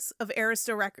Davis of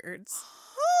Arista Records.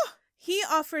 He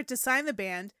offered to sign the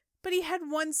band, but he had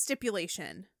one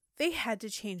stipulation. They had to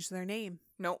change their name.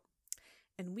 Nope.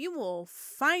 And we will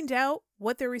find out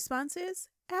what their response is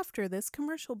after this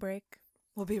commercial break.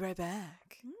 We'll be right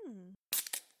back.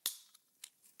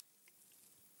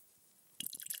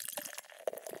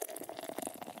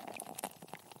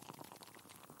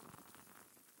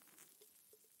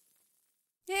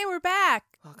 Hey, we're back.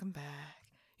 Welcome back.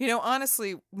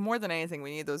 Honestly, more than anything,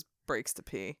 we need those breaks to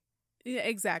pee. Yeah,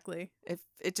 exactly.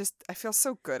 I feel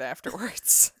so good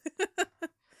afterwards.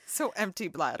 So empty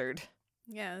bladdered.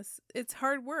 Yes, it's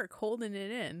hard work holding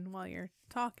it in while you're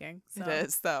talking. So. It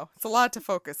is, though. It's a lot to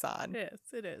focus on. It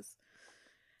is.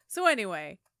 So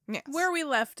anyway, Yes. where we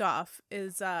left off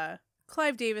is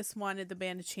Clive Davis wanted the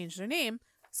band to change their name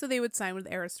so they would sign with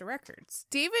Arista Records.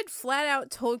 David flat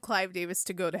out told Clive Davis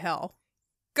to go to hell.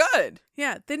 Good.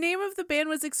 Yeah, the name of the band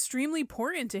was extremely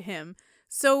important to him,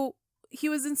 so he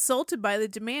was insulted by the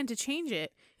demand to change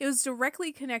it. It was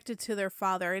directly connected to their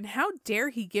father, and how dare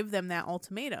he give them that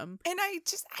ultimatum? And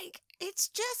it's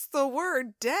just the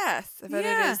word death. But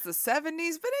Yeah. it is the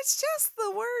 70s, but it's just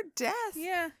the word death.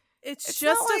 Yeah, it's It's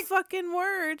just not a like- fucking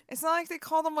word, It's not like they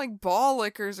call them like ball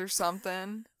lickers or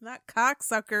something, not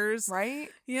cocksuckers. right?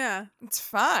 Yeah, It's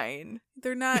fine.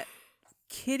 they're not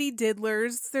kitty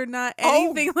diddlers. They're not Oh,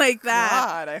 anything like that.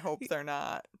 God, I hope they're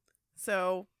not.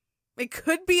 So it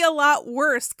could be a lot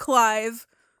worse, Clive.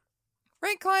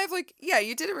 Right, Clive? Like, yeah,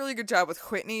 you did a really good job with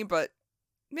Whitney, but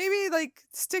maybe, like,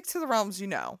 stick to the realms you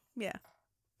know. Yeah.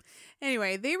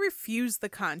 Anyway, they refused the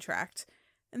contract,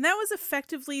 and that was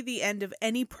effectively the end of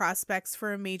any prospects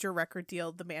for a major record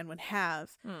deal the band would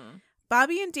have.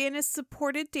 Bobby and Dennis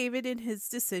supported David in his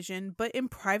decision, but in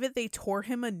private they tore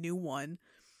him a new one.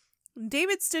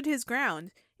 David stood his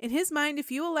ground. In his mind,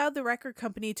 if you allowed the record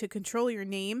company to control your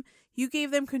name, you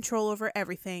gave them control over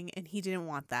everything, and he didn't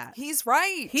want that. He's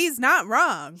right. He's not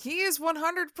wrong. He is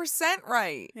 100%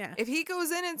 right. Yeah. If he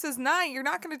goes in and says, nah, you're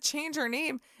not going to change our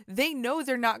name, they know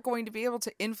they're not going to be able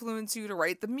to influence you to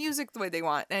write the music the way they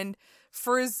want. And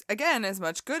for as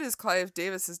much good as Clive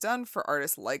Davis has done for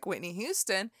artists like Whitney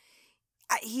Houston,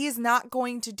 he is not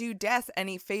going to do Death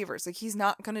any favors. Like, he's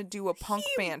not going to do a punk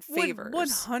band favors. Would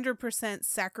 100%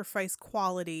 sacrifice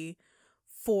quality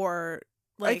for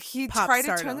like he'd pop try to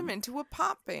stardom. turn them into a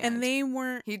pop band. And they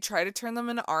weren't. He'd try to turn them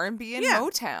into R&B and Yeah.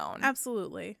 Motown.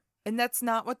 Absolutely. And that's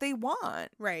not what they want.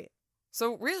 Right.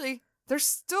 So really, they're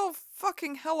still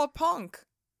fucking hella punk.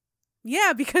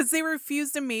 Yeah, because they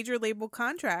refused a major label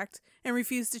contract and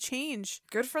refused to change.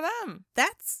 Good for them.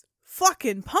 That's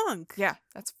fucking punk. Yeah,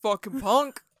 that's fucking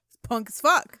punk. Punk as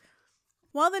fuck.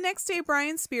 While the next day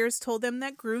Brian Spears told them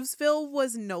that Groovesville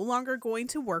was no longer going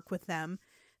to work with them,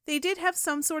 they did have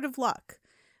some sort of luck.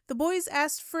 The boys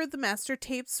asked for the master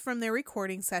tapes from their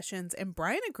recording sessions, and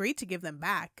Brian agreed to give them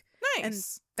back. Nice. And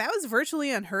that was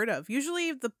virtually unheard of.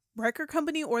 Usually the record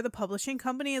company or the publishing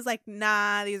company is like,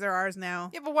 nah, these are ours now.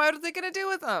 Yeah, but what are they going to do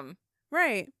with them?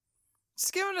 Right.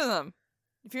 Just give them to them.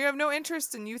 If you have no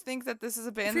interest and you think that this is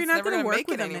a band If you're that's not never going to going to work make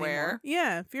with it them anywhere, anymore.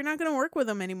 Yeah, if you're not going to work with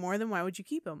them anymore, then why would you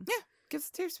keep them? yeah, give the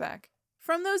tapes back.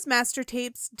 From those master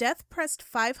tapes, Death pressed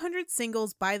 500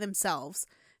 singles by themselves,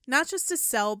 not just to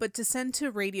sell, but to send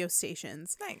to radio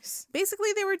stations. Nice. Basically,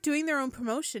 they were doing their own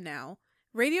promotion now.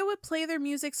 Radio would play their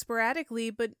music sporadically,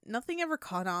 but nothing ever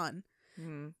caught on.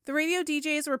 The radio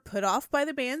DJs were put off by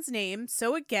the band's name,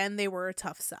 so again, they were a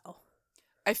tough sell.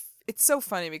 It's so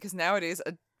funny because nowadays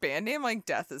a band name like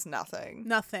Death is nothing.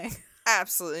 Nothing.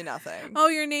 Absolutely nothing. Oh,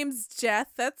 your name's Death?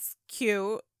 That's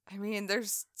cute. I mean,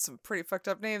 there's some pretty fucked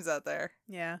up names out there.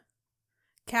 Yeah.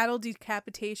 Cattle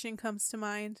Decapitation comes to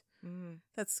mind. Mm.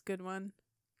 That's a good one.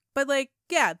 But, like,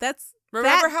 yeah, that's...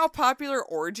 Remember that- how popular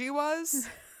Orgy was?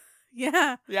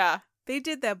 Yeah. Yeah. They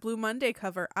did that Blue Monday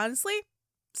cover. Honestly,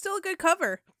 still a good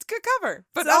cover. It's a good cover.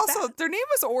 But It's not also, bad. their name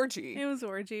was Orgy. It was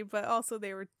Orgy, but also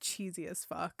they were cheesy as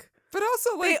fuck. But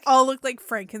also, They like, all looked like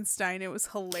Frankenstein. It was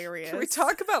hilarious. can we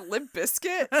talk about Limp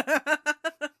Bizkit?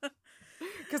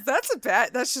 Because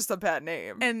that's just a bad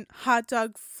name. And hot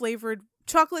dog flavored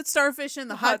chocolate starfish in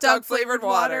the hot Hot dog dog flavored flavored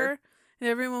water. water. And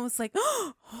everyone was like,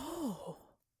 oh.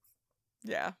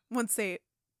 Yeah. Once they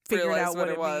figured Realized out what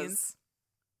it was. means.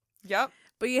 Yep.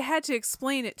 But you had to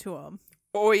explain it to them.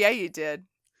 Oh, yeah, you did.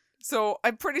 So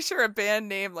I'm pretty sure a band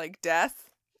name like Death,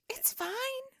 it's fine.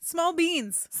 Small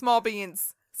beans. Small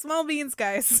beans. Small beans,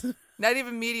 guys. Not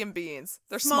even medium beans.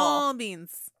 They're small.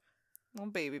 beans.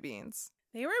 Little baby beans.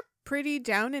 They were pretty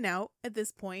down and out at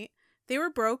this point. They were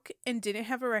broke and didn't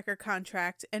have a record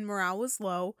contract, and morale was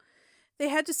low. They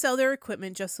had to sell their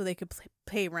equipment just so they could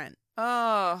pay rent,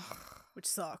 Oh, which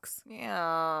sucks.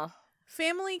 yeah.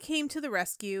 Family came to the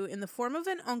rescue in the form of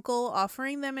an uncle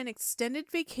offering them an extended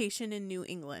vacation in New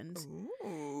England.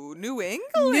 Ooh, New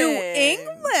England. New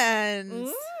England!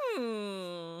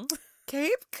 Mm.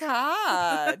 Cape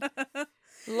Cod.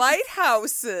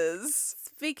 Lighthouses.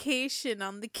 Vacation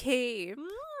on the Cape.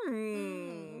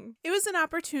 Mm. It was an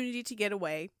opportunity to get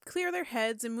away, clear their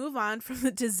heads, and move on from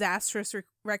the disastrous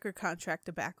record contract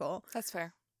debacle. That's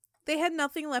fair. They had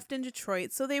nothing left in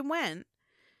Detroit, so they went.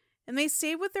 And they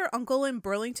stayed with their uncle in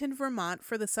Burlington, Vermont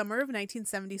for the summer of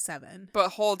 1977. But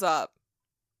hold up.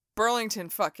 Burlington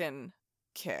fucking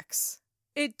kicks.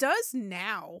 It does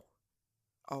now.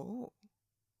 Oh.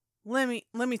 Let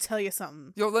me tell you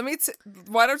something. Yo,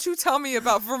 why don't you tell me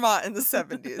about Vermont in the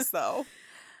 70s, though?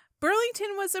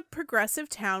 Burlington was a progressive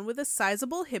town with a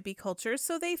sizable hippie culture,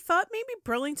 so they thought maybe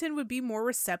Burlington would be more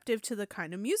receptive to the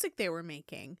kind of music they were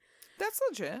making. That's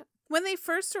legit. When they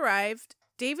first arrived,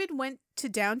 David went to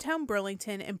downtown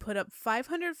Burlington and put up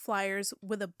 500 flyers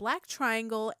with a black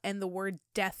triangle and the word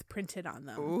death printed on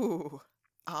them. Ooh,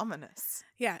 ominous.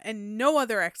 Yeah, and no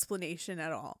other explanation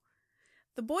at all.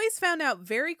 The boys found out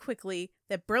very quickly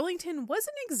that Burlington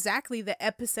wasn't exactly the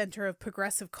epicenter of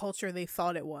progressive culture they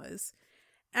thought it was.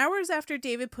 Hours after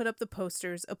David put up the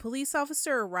posters, a police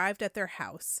officer arrived at their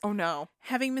house. Oh, no.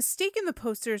 Having mistaken the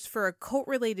posters for a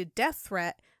cult-related death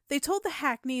threat, they told the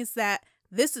Hackneys that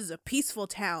this is a peaceful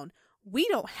town. We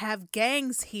don't have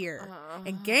gangs here.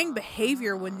 And gang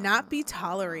behavior would not be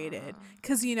tolerated.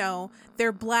 Because, you know,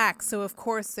 they're black, so of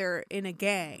course they're in a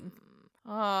gang.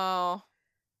 Oh.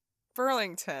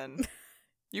 Burlington.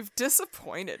 You've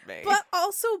disappointed me. But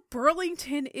also,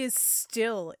 Burlington is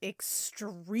still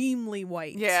extremely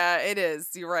white. Yeah, it is.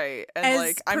 You're right. And As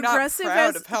like, I'm not progressive proud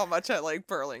as- of how much I like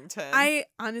Burlington. I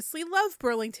honestly love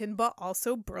Burlington, but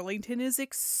also Burlington is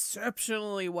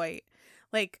exceptionally white.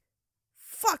 Like,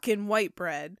 fucking white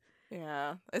bread.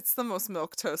 Yeah, it's the most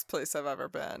milquetoast place I've ever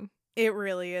been. It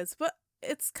really is. But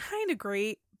it's kind of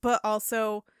great, but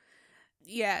also,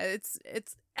 yeah, it's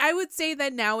I would say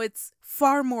that now it's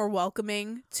far more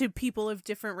welcoming to people of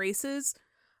different races.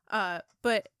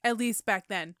 But at least back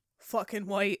then, fucking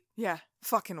white. Yeah,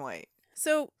 fucking white.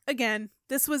 So again,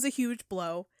 this was a huge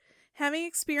blow. Having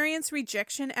experienced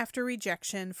rejection after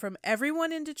rejection from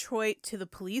everyone in Detroit to the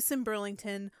police in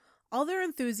Burlington, all their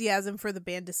enthusiasm for the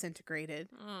band disintegrated.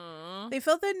 They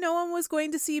felt that no one was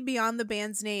going to see beyond the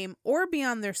band's name or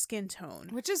beyond their skin tone.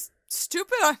 Which is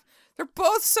stupid. They're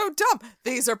both so dumb.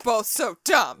 These are both so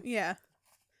dumb. Yeah.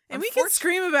 And we can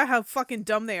scream about how fucking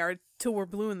dumb they are till we're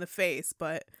blue in the face,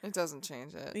 but It doesn't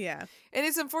change it. yeah. And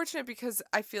it's unfortunate because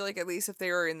I feel like at least if they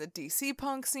were in the DC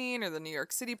punk scene or the New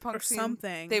York City punk Or scene,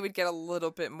 something. they would get a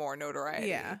little bit more notoriety.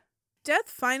 Yeah. Death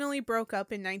finally broke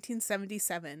up in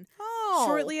 1977, Oh.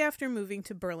 shortly after moving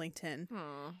to Burlington.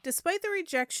 Hmm. Despite the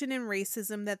rejection and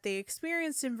racism that they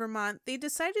experienced in Vermont, they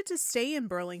decided to stay in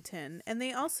Burlington, and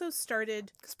they also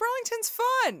started... Because Burlington's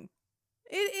fun.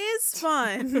 It is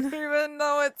fun, Even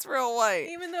though it's real white.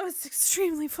 even though it's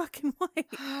extremely fucking white.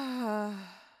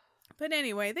 But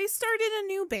anyway, they started a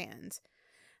new band.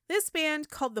 This band,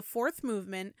 called the Fourth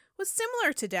Movement, was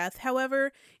similar to Death. However,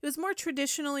 it was more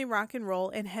traditionally rock and roll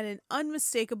and had an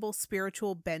unmistakable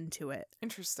spiritual bend to it.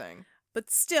 Interesting. But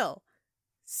still,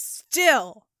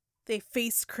 they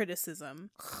faced criticism.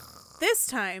 This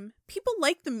time, people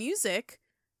liked the music,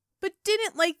 but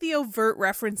didn't like the overt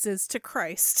references to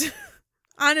Christ.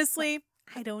 Honestly,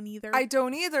 I don't either. I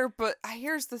don't either, but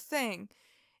here's the thing.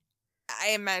 I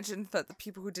imagined that the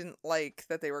people who didn't like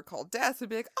that they were called Death would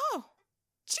be like, oh,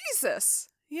 Jesus.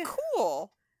 Yeah.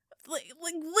 Cool. like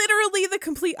literally the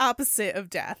complete opposite of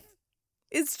Death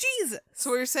is Jesus. So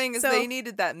what you're saying is So- they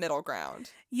needed that middle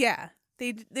ground. Yeah.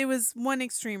 There was one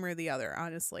extreme or the other,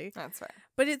 honestly. That's fair.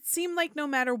 But it seemed like no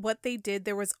matter what they did,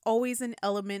 there was always an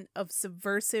element of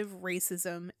subversive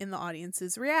racism in the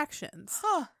audience's reactions.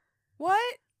 Huh.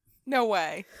 What? No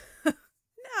way.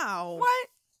 No. What?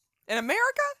 In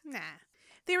America? Nah.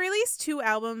 They released 2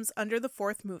 albums under the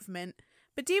Fourth Movement,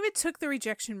 but David took the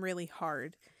rejection really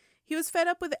hard. He was fed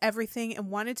up with everything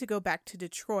and wanted to go back to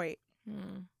Detroit.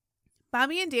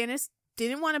 Bobby and Dennis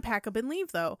didn't want to pack up and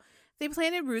leave, though. They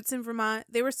planted roots in Vermont,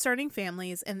 they were starting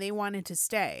families, and they wanted to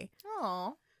stay.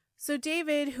 Oh. So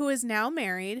David, who is now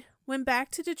married, went back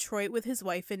to Detroit with his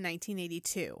wife in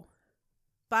 1982.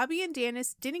 Bobby and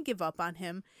Dennis didn't give up on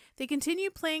him. They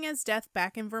continued playing as Death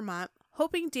back in Vermont,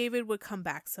 hoping David would come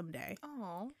back someday.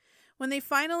 Oh. When they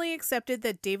finally accepted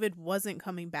that David wasn't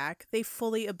coming back, they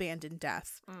fully abandoned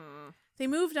Death. They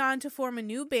moved on to form a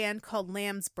new band called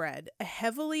Lamb's Bread, a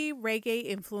heavily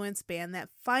reggae-influenced band that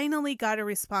finally got a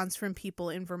response from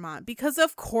people in Vermont, because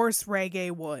of course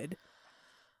reggae would.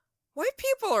 White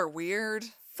people are weird.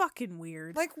 Fucking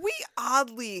weird. Like, we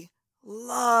oddly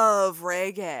love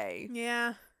reggae.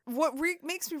 Yeah. What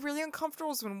makes me really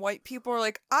uncomfortable is when white people are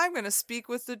like, I'm going to speak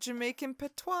with the Jamaican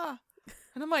patois.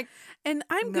 And I'm like, And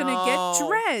I'm gonna No. get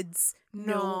dreads.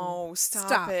 no,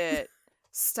 stop it.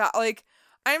 Stop. Like,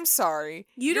 I'm sorry.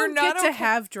 You You're don't not get to okay-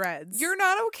 have dreads. You're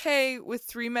not okay with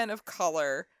 3 men of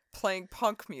color playing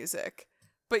punk music.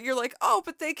 But you're like, oh,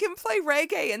 but they can play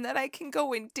reggae and then I can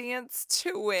go and dance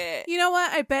to it. You know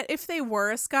what? I bet if they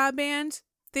were a ska band,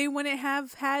 they wouldn't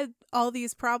have had all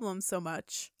these problems so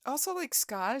much. Also, like,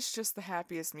 ska is just the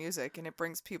happiest music and it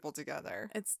brings people together.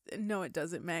 No, it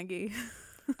doesn't, Maggie.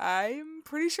 I'm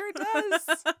pretty sure it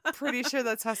does. Pretty sure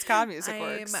that's how ska music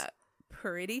works. I'm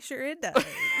pretty sure it does.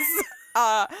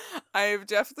 I've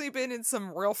definitely been in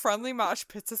some real friendly mosh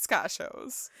pits at ska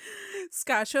shows.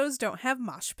 Ska shows don't have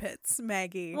mosh pits,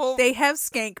 Maggie. Well- They have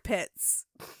skank pits.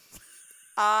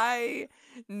 I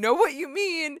know what you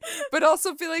mean, but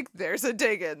also feel like there's a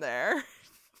dig in there.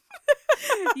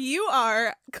 You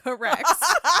are correct.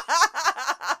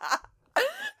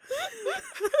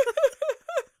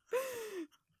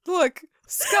 Look,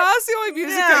 ska's the only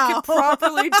music I No. can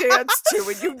properly dance to,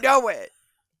 and you know it.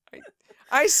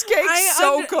 I skank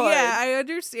so good. Yeah, I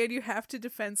understand you have to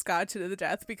defend ska to the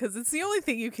death because it's the only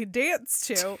thing you can dance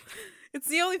to. It's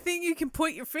the only thing you can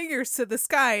point your fingers to the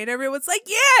sky and everyone's like,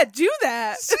 yeah, do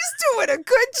that. She's doing a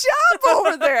good job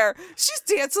over there. She's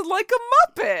dancing like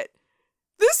a Muppet.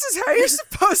 This is how you're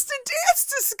supposed to dance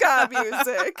to ska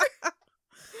music.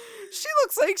 She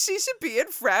looks like she should be in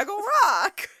Fraggle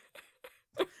Rock.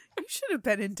 You should have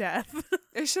been in Death.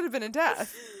 It should have been in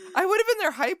Death. I would have been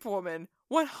their hype woman,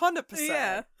 100%.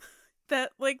 Yeah.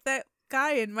 That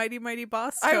guy in Mighty Mighty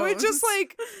Boss Tones. I would just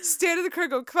like stand in the car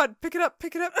and go, come on, pick it up,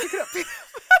 pick it up, pick it up, pick it up.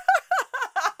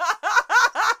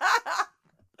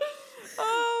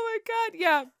 Oh my god,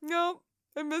 yeah. No,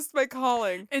 I missed my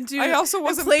calling. and do I also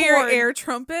wasn't play your born. air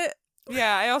trumpet.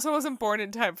 Yeah, I also wasn't born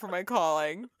in time for my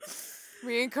calling.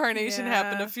 Reincarnation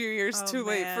happened Yeah. a few years Oh, too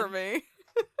late man. for me.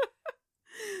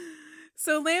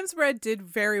 So Lamb's Bread did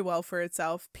very well for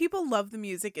itself. People loved the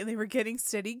music and they were getting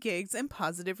steady gigs and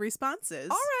positive responses.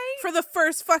 All right. For the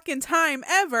first fucking time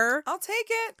ever. I'll take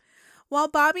it. While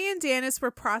Bobby and Dennis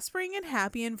were prospering and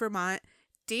happy in Vermont,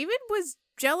 David was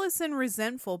jealous and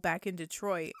resentful back in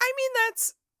Detroit. I mean,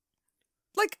 that's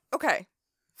like, okay,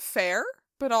 fair,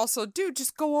 but also, dude,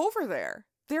 just go over there.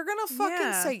 They're gonna fucking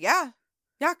Yeah. say,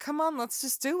 yeah, come on, let's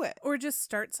just do it. Or just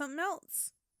start something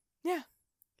else. Yeah.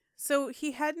 So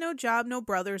he had no job, no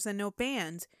brothers, and no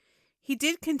band. He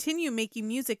did continue making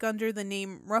music under the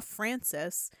name Rough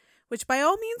Francis, which by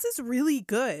all means is really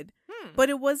good,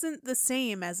 but it wasn't the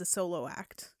same as a solo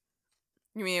act.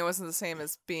 You mean it wasn't the same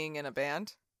as being in a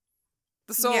band?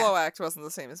 The solo act wasn't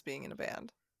the same as being in a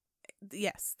band.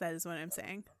 Yes, that is what I'm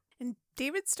saying. And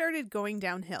David started going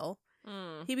downhill.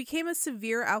 Mm. He became a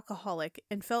severe alcoholic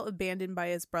and felt abandoned by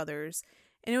his brothers,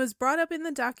 and it was brought up in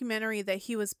the documentary that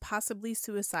he was possibly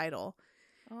suicidal.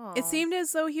 Oh. It seemed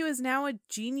as though he was now a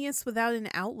genius without an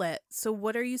outlet, so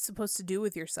what are you supposed to do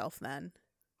with yourself then?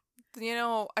 You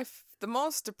know, the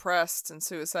most depressed and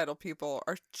suicidal people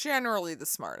are generally the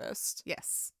smartest.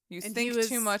 Yes. You And think he was-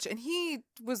 too much, and he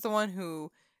was the one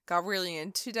who got really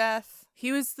into death.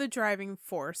 He was the driving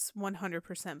force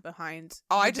 100% behind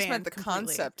Oh, the I just meant band the completely.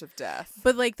 concept of death.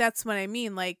 But like that's what I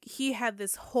mean. Like he had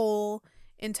this whole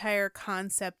entire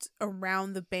concept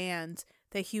around the band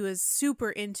that he was super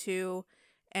into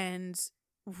and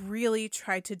really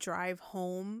tried to drive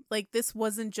home. Like this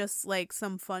wasn't just like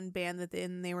some fun band that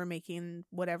they were making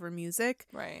whatever music.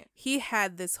 Right. He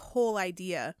had this whole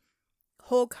idea,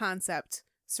 whole concept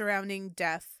surrounding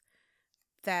death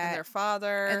that And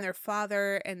their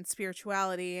father. and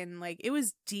spirituality, and like it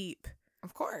was deep.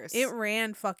 Of course. It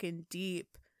ran fucking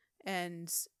deep.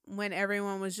 And when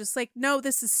everyone was just like, no,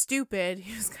 this is stupid,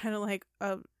 he was kind of like,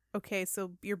 okay,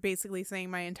 so you're basically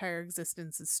saying my entire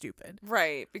existence is stupid.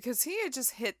 Right, because he had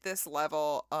just hit this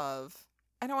level of,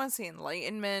 I don't want to say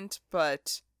enlightenment,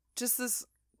 but just this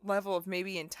level of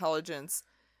maybe intelligence.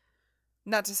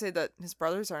 Not to say that his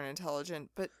brothers aren't intelligent,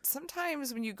 but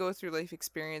sometimes when you go through life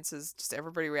experiences, just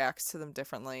everybody reacts to them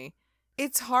differently.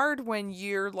 It's hard when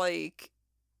you're like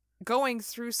going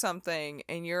through something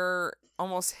and you're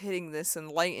almost hitting this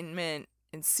enlightenment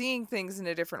and seeing things in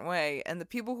a different way, and the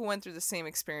people who went through the same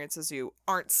experience as you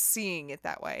aren't seeing it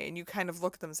that way, and you kind of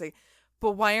look at them and say,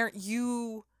 but why aren't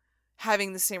you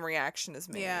having the same reaction as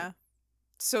me? Yeah.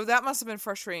 So that must have been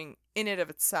frustrating in and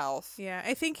of itself. Yeah.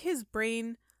 I think his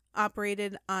brain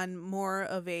operated on more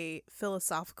of a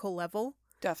philosophical level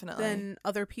Definitely. than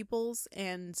other people's.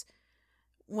 And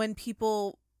when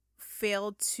people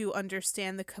failed to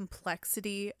understand the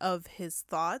complexity of his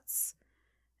thoughts,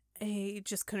 I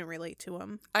just couldn't relate to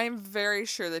him. I'm very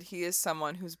sure that he is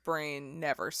someone whose brain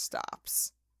never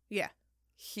stops. Yeah.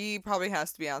 He probably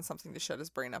has to be on something to shut his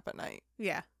brain up at night.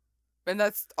 Yeah. And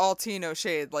that's all tea, no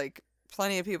shade. Like,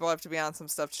 plenty of people have to be on some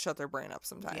stuff to shut their brain up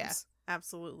sometimes. Yeah.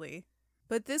 Absolutely.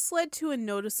 But this led to a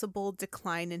noticeable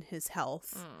decline in his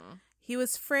health. Mm. He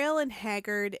was frail and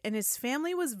haggard, and his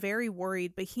family was very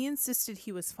worried, but he insisted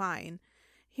he was fine.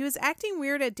 He was acting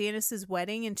weird at Dennis's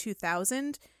wedding in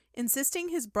 2000, insisting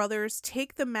his brothers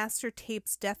take the master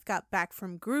tapes Death got back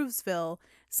from Groovesville,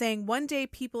 saying one day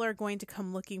people are going to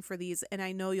come looking for these, and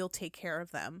I know you'll take care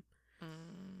of them.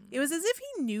 It was as if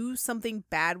he knew something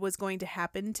bad was going to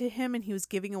happen to him, and he was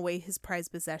giving away his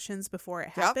prized possessions before it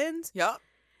happened. Yep.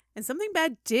 And something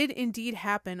bad did indeed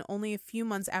happen only a few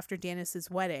months after Dennis's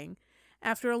wedding.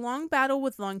 After a long battle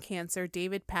with lung cancer,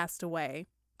 David passed away.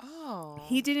 Oh.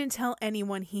 He didn't tell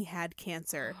anyone he had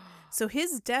cancer, so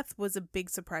his death was a big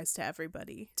surprise to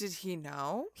everybody. Did he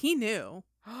know? He knew.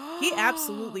 He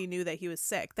absolutely knew that he was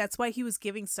sick. That's why he was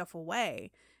giving stuff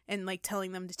away and like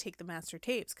telling them to take the master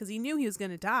tapes, because he knew he was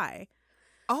going to die.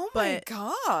 Oh my But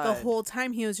god. The whole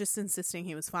time he was just insisting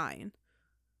he was fine,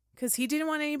 because he didn't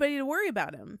want anybody to worry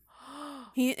about him.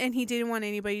 He didn't want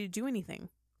anybody to do anything.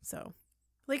 So,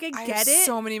 like, I I get have it.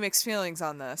 so many mixed feelings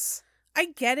on this. I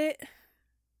get it.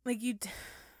 Like,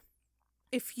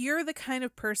 if you're the kind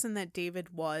of person that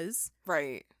David was,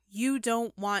 Right. you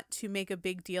don't want to make a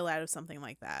big deal out of something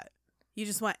like that. You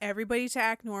just want everybody to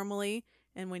act normally,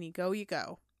 and when you go, you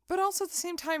go. But also at the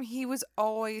same time, he was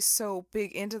always so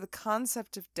big into the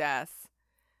concept of death.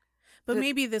 But The-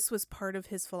 maybe this was part of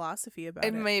his philosophy about it.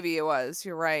 And maybe it was.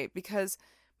 You're right. Because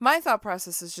my thought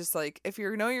process is just like, if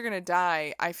you know you're going to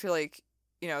die, I feel like,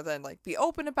 then like be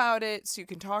open about it so you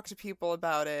can talk to people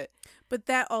about it. But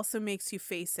that also makes you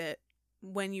face it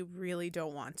when you really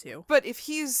don't want to. But if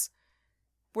he's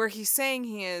where he's saying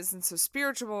he is and so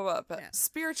spiritual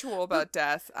about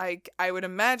death, I would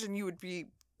imagine you would be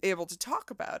able to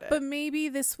talk about it. But maybe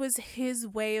this was his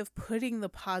way of putting the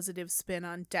positive spin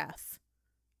on death,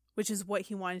 which is what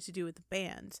he wanted to do with the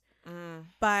band.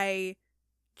 By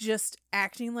just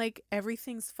acting like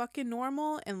everything's fucking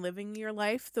normal and living your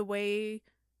life the way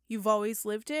you've always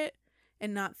lived it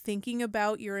and not thinking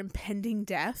about your impending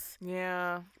death.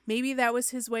 Yeah. Maybe that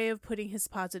was his way of putting his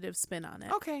positive spin on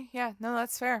it. Okay, yeah. No,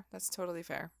 that's fair. That's totally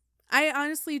fair. I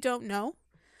honestly don't know,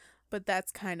 but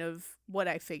that's kind of what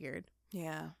I figured.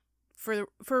 Yeah. For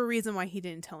a reason why he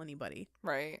didn't tell anybody.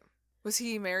 Right. Was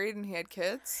he married and he had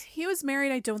kids? He was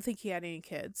married. I don't think he had any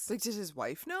kids. Like, did his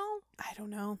wife know? I don't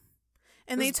know.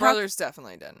 And His brothers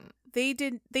definitely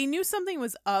didn't. They knew something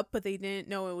was up, but they didn't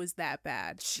know it was that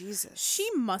bad. Jesus. She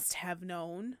must have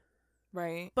known.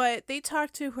 Right. But they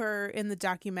talked to her in the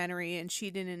documentary and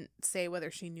she didn't say whether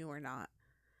she knew or not.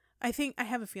 I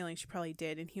have a feeling she probably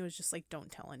did, and he was just like, don't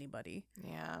tell anybody.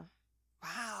 Yeah.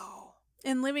 Wow.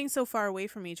 And living so far away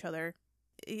from each other,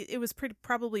 it was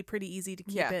probably pretty easy to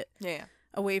keep it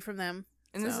away from them.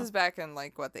 And this is back in,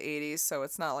 like, what, the 80s, so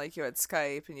it's not like you had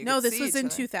Skype and you could this see was each in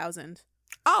other. 2000.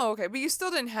 Oh, okay, but you still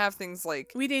didn't have things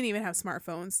like... We didn't even have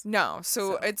smartphones. No,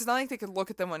 so it's not like they could look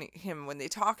at them when they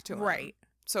talked to him. Right.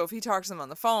 So if he talked to them on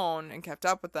the phone and kept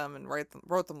up with them and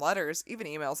wrote them letters, even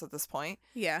emails at this point,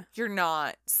 Yeah. you're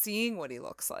not seeing what he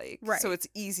looks like. Right. So it's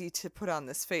easy to put on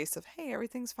this face of, hey,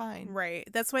 everything's fine. Right.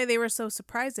 That's why they were so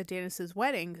surprised at Dennis's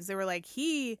wedding, because they were like,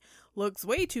 he looks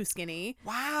way too skinny.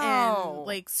 Wow. And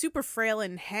like super frail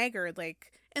and haggard.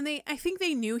 And I think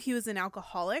they knew he was an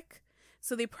alcoholic,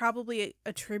 so they probably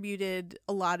attributed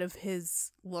a lot of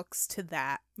his looks to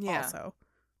that also.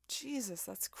 Jesus,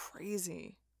 that's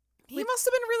crazy. He must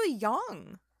have been really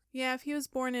young. Yeah, if he was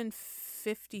born in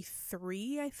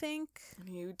 53, I think. And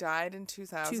he died in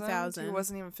 2000. 2000. He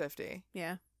wasn't even 50.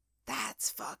 Yeah.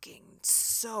 That's fucking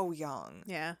so young.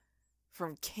 Yeah.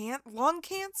 From lung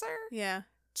cancer? Yeah.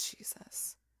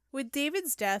 Jesus. With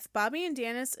David's death, Bobby and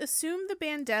Dennis assumed the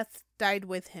band Death died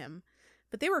with him,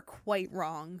 but they were quite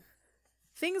wrong.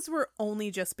 Things were only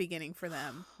just beginning for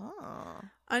them. Huh.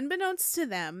 Unbeknownst to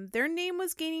them, their name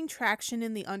was gaining traction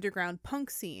in the underground punk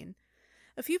scene.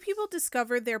 A few people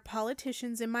discovered their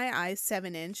Politicians in My Eyes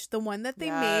 7-inch, the one that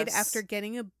they made after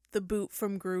getting the boot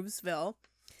from Groovesville,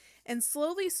 and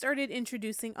slowly started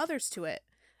introducing others to it.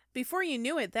 Before you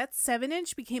knew it, that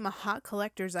 7-inch became a hot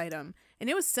collector's item, and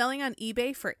it was selling on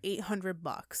eBay for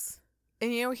 $800.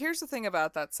 And here's the thing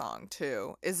about that song,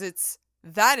 too, is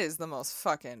that is the most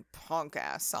fucking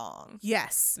punk-ass song.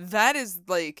 Yes. That is,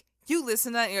 like, you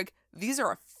listen to that and you're like, these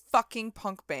are a fucking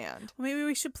punk band. Well, maybe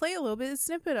we should play a little bit of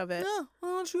snippet of it. Yeah, why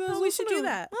don't you guys we listen should do to it?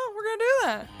 that. Oh, we're gonna do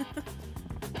that.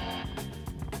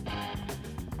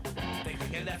 They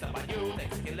thinking less about you, they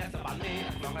thinking less about me.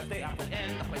 As long as they are put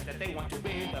in the place that they want to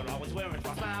be, they're always wearing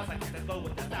false smiles. I guess they go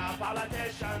with the style.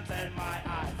 Politicians in my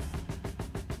eyes.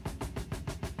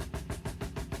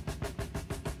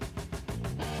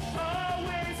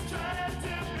 Always trying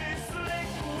to be slick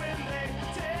when they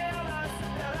tell us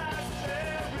that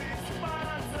they're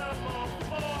responsible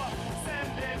for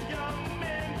sending young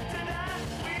men to die.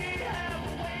 We have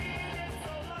waited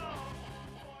so long.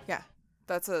 Yeah,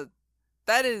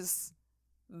 that is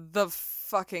the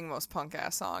fucking most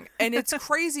punk-ass song. And it's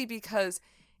crazy because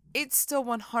it still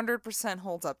 100%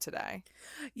 holds up today.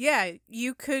 Yeah,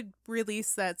 you could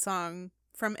release that song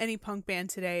from any punk band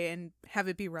today and have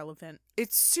it be relevant.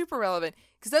 It's super relevant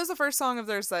because that was the first song of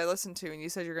theirs that I listened to, and you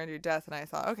said you're going to do Death, and I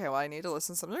thought, okay, well, I need to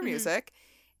listen to some of their music.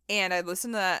 And I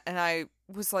listened to that, and I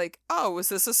was like, oh, was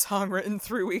this a song written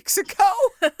 3 weeks ago?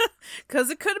 Because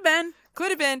it could have been.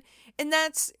 Could have been. And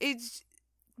that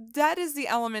is the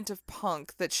element of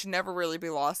punk that should never really be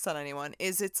lost on anyone,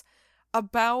 is it's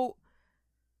about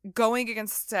going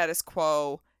against the status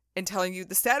quo and telling you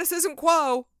the status isn't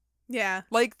quo. Yeah.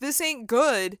 Like, this ain't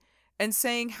good, and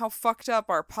saying how fucked up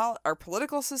our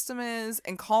political system is,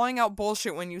 and calling out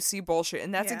bullshit when you see bullshit,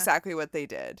 and that's exactly what they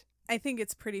did. I think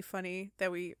it's pretty funny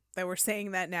that we're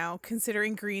saying that now,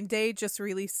 considering Green Day just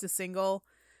released a single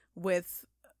with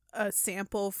a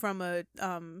sample from a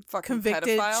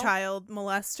convicted pedophile? child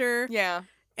molester. Yeah.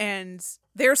 And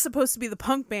they're supposed to be the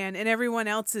punk band, and everyone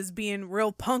else is being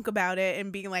real punk about it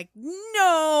and being like,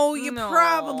 no, you No.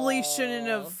 probably shouldn't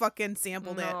have fucking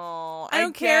sampled it. No, I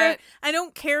don't care. I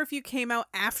don't care if you came out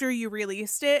after you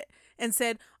released it and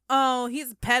said, oh,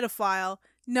 he's a pedophile.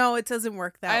 No, it doesn't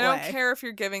work that way. I don't care if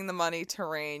you're giving the money to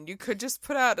Rain. You could just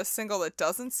put out a single that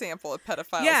doesn't sample a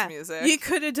pedophile's Yeah, music. you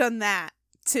could have done that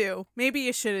too. Maybe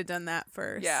you should have done that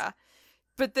first. Yeah.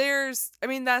 But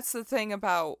that's the thing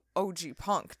about OG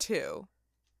punk too.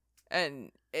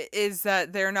 And is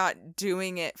that they're not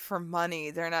doing it for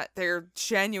money. They're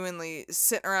genuinely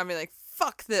sitting around being like,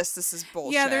 fuck this is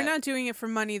bullshit. Yeah, they're not doing it for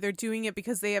money. They're doing it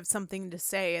because they have something to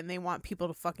say and they want people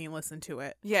to fucking listen to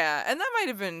it. Yeah, and that might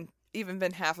have even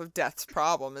been half of Death's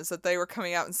problem, is that they were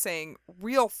coming out and saying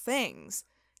real things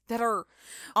that are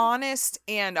honest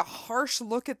and a harsh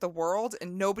look at the world,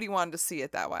 and nobody wanted to see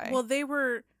it that way. Well, they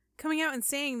were coming out and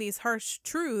saying these harsh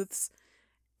truths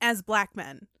as black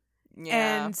men.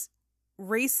 yeah. And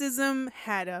racism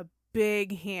had a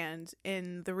big hand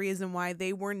in the reason why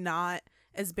they were not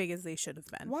as big as they should have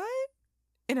been. What?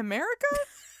 In America?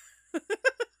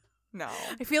 No.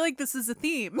 I feel like this is a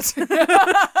theme.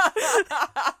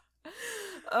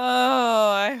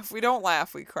 If we don't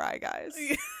laugh, we cry, guys.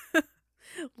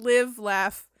 Live,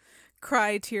 laugh,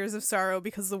 cry tears of sorrow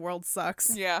because the world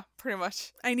sucks. Yeah, pretty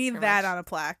much. I need Pretty that much. on a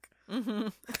plaque. Mm-hmm.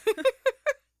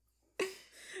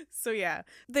 So yeah,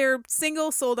 their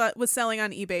single was selling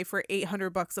on eBay for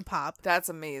 $800 a pop. That's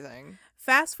amazing.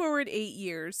 Fast forward 8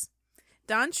 years,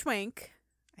 Don Schwenk,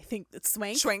 I think it's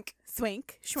Schwenk.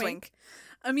 Schwenk,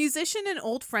 a musician and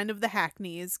old friend of the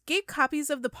Hackneys, gave copies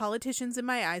of the Politicians in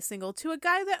My Eyes single to a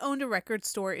guy that owned a record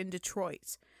store in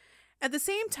Detroit. At the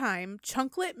same time,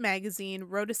 Chunklet magazine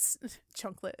wrote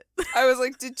Chunklet. I was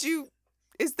like,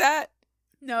 is that?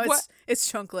 No, What?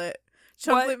 it's Chunklet.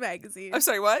 Chunklet What? magazine. I'm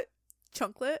sorry, what?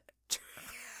 Chunklet,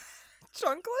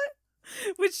 Chunklet?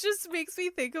 which just makes me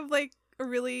think of like a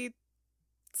really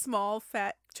small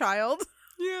fat child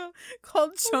Yeah.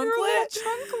 called You're a little Chunklet.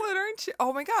 Chunklet, aren't you?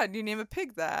 Oh my god, you name a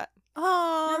pig that.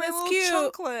 Oh, You're my that's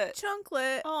little cute. Chunklet.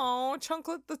 Chunklet. Oh,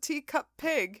 Chunklet the teacup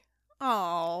pig.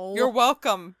 Oh, You're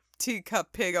welcome,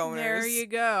 teacup pig owners. there you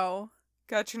go.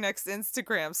 Got your next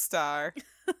Instagram star.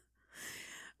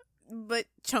 But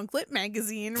Chunklet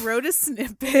magazine wrote a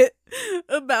snippet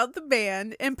about the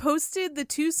band and posted the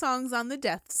 2 songs on the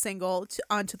Death single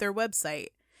onto their website.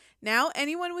 Now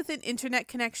anyone with an internet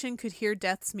connection could hear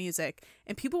Death's music,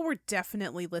 and people were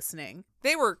definitely listening.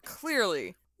 They were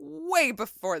clearly way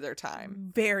before their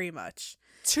time. Very much.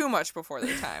 Too much before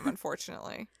their time,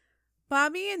 unfortunately.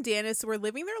 Bobby and Dennis were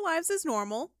living their lives as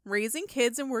normal, raising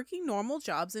kids and working normal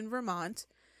jobs in Vermont.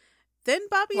 Then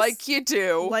Bobby's Like you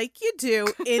do. like you do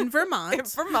in Vermont. in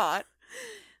Vermont.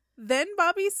 Then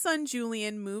Bobby's son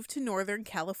Julian moved to Northern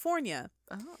California.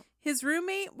 Oh. His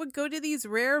roommate would go to these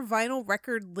rare vinyl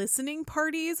record listening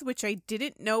parties, which I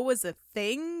didn't know was a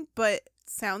thing, but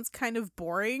sounds kind of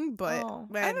boring. But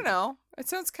I don't know. It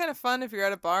sounds kind of fun if you're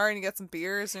at a bar and you get some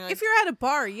beers. And you're like, If you're at a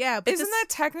bar, yeah. But isn't that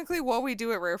technically what we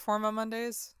do at Rareform on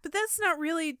Mondays? But that's not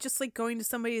really just like going to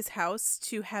somebody's house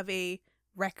to have a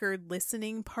record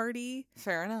listening party,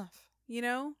 Fair enough. you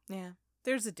know? Yeah,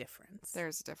 There's a difference.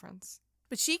 there's a difference.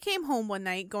 But she came home one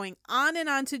night going on and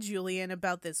on to Julian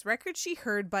about this record she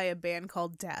heard by a band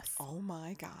called Death. Oh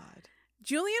my god.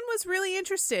 Julian was really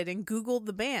interested and Googled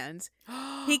the band.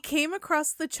 He came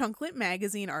across the Chunklet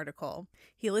magazine article.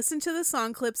 He listened to the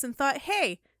song clips and thought,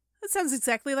 hey, that sounds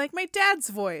exactly like my dad's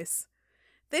voice.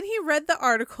 Then he read the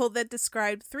article that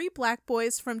described 3 black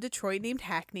boys from Detroit named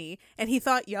Hackney, and he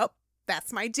thought, yup,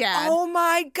 that's my dad. Oh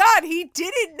my god, he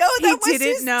didn't know that was didn't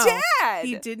his know. dad.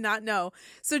 He did not know.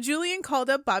 So Julian called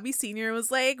up Bobby Sr. and was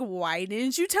like, why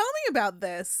didn't you tell me about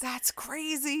this? That's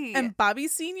crazy. And Bobby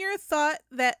Sr. thought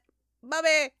that,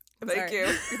 Bobby. I'm Thank sorry.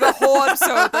 you. The whole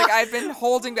episode, like I've been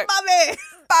holding back. Bobby.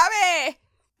 Bobby!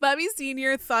 Bobby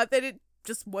Sr. thought that it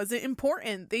just wasn't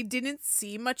important. They didn't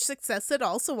see much success at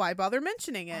all, so why bother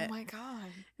mentioning it? Oh my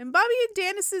god. And Bobby and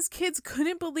Dennis's kids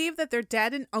couldn't believe that their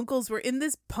dad and uncles were in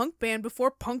this punk band before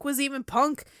punk was even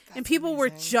punk. And That's people were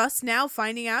amazing. just now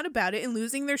finding out about it and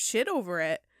losing their shit over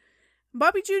it.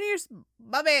 Bobby Jr.'s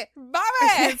Bobby.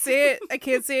 I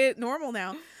can't say it normal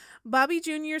now. Bobby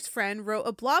Jr.'s friend wrote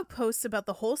a blog post about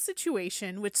the whole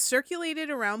situation, which circulated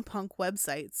around punk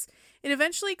websites. It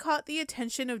eventually caught the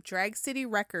attention of Drag City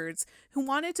Records, who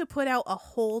wanted to put out a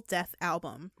whole Death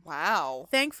album. Wow.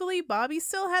 Thankfully, Bobby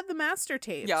still had the master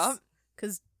tapes. Yup.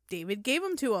 Because David gave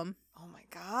them to him. Oh my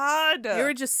god. They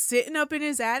were just sitting up in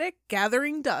his attic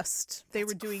gathering dust. They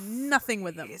were doing nothing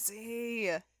with them.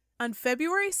 Crazy. On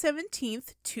February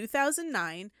 17th,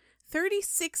 2009,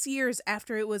 36 years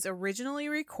after it was originally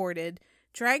recorded,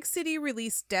 Drag City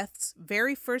released Death's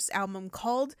very first album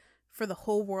called For the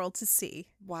Whole World to See.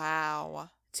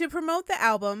 Wow. To promote the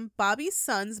album, Bobby's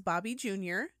sons, Bobby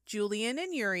Jr., Julian,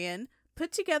 and Urian,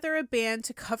 put together a band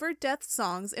to cover Death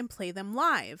songs and play them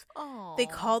live. Oh. They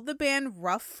called the band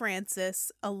Rough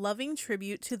Francis, a loving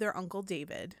tribute to their Uncle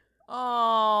David.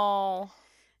 Oh.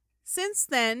 Since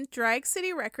then, Drag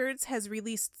City Records has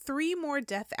released 3 more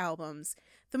Death albums,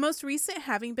 the most recent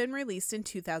having been released in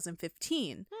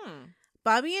 2015.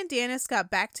 Bobby and Danis got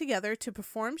back together to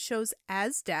perform shows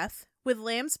as Death, with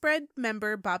Lambsbread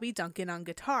member Bobby Duncan on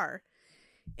guitar.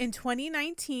 In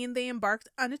 2019, they embarked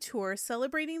on a tour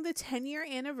celebrating the 10-year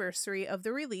anniversary of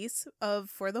the release of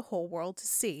For the Whole World to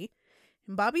See.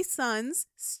 And Bobby's sons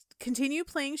continue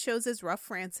playing shows as Rough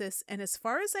Francis, and as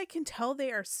far as I can tell,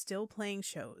 they are still playing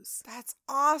shows. That's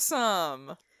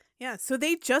awesome. Yeah, so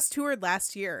they just toured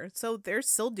last year, so they're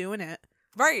still doing it.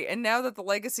 Right, and now that the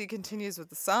legacy continues with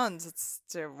the sons, it's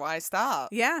why stop?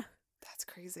 Yeah. That's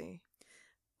crazy.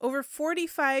 Over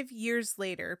 45 years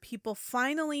later, people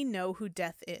finally know who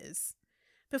Death is.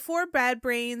 Before Bad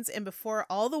Brains and before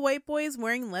all the white boys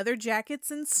wearing leather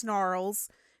jackets and snarls,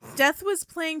 Death was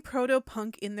playing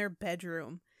proto-punk in their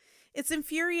bedroom. It's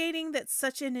infuriating that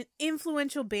such an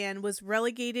influential band was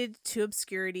relegated to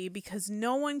obscurity because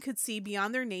no one could see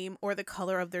beyond their name or the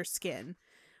color of their skin.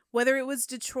 Whether it was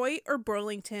Detroit or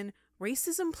Burlington,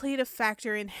 racism played a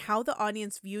factor in how the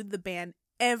audience viewed the band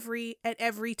at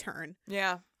every turn.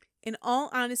 Yeah. In all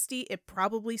honesty, it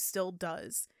probably still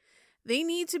does. They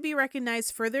need to be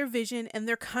recognized for their vision and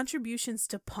their contributions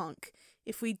to punk.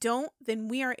 If we don't, then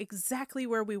we are exactly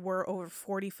where we were over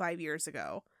 45 years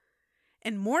ago.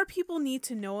 And more people need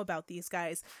to know about these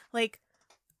guys. Like,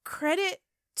 credit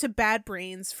to Bad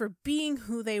Brains for being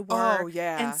who they were. Oh,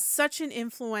 yeah. And such an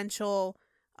influential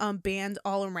band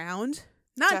all around.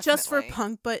 Not just for Definitely.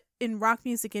 punk, but in rock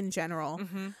music in general.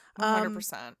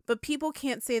 100%. But people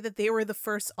can't say that they were the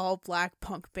first all-black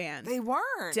punk band. They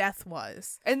weren't. Death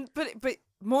was. And but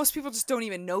most people just don't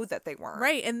even know that they weren't.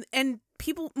 Right, and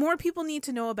more people need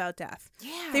to know about Death.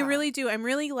 Yeah. They really do. I'm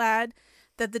really glad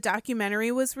that the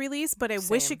documentary was released, but I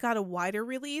wish Same. it got a wider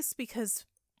release, because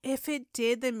if it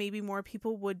did, then maybe more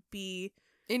people would be...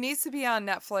 It needs to be on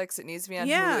Netflix. It needs to be on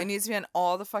Yeah. Hulu. It needs to be on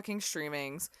all the fucking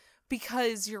streamings.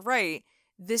 Because you're right.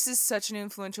 This is such an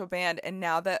influential band. And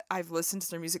now that I've listened to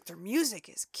their music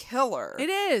is killer. It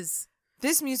is.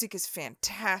 This music is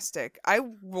fantastic. I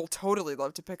will totally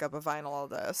love to pick up a vinyl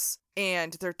of this.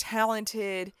 And they're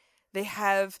talented. They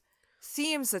have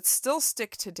themes that still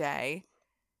stick today.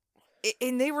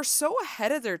 And they were so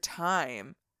ahead of their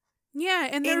time. Yeah,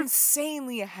 and they're...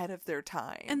 Insanely ahead of their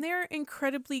time. And they're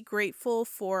incredibly grateful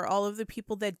for all of the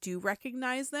people that do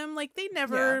recognize them. Like, they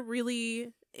never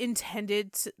really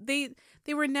intended to... They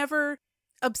were never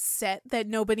upset that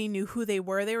nobody knew who they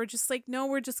were. They were just like, no,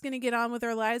 we're just going to get on with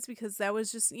our lives, because that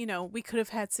was just, we could have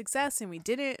had success and we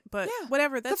didn't, but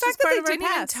whatever. That's the fact just part that of they our didn't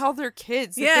even past. tell their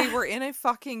kids that Yeah. they were in a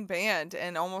fucking band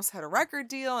and almost had a record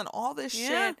deal and all this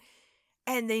shit.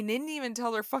 And they didn't even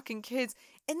tell their fucking kids.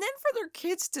 And then for their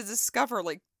kids to discover,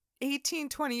 like, 18,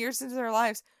 20 years into their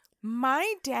lives,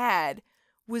 my dad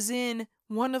was in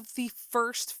one of the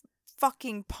first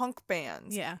fucking punk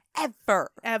bands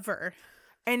ever.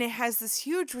 And it has this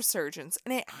huge resurgence,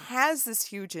 and it has this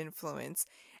huge influence,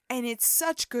 and it's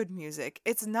such good music.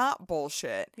 It's not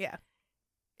bullshit. Yeah.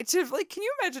 It's just, like, can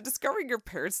you imagine discovering your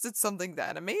parents did something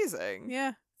that amazing?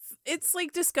 Yeah. It's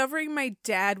like discovering my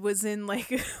dad was in, like,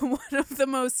 one of the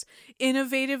most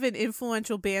innovative and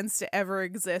influential bands to ever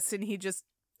exist, and he just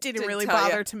didn't really tell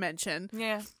bother ya. to mention.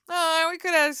 Yeah. Oh, we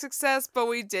could have success, but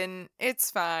we didn't. It's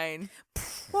fine.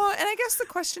 Well, and I guess the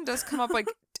question does come up, like,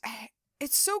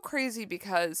 it's so crazy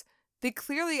because they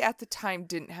clearly at the time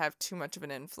didn't have too much of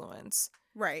an influence.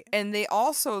 Right. And they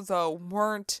also, though,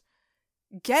 weren't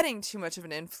getting too much of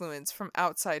an influence from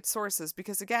outside sources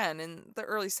because, again, in the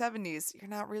early 70s, you're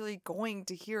not really going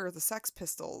to hear the Sex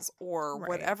Pistols or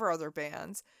whatever other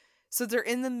bands. So they're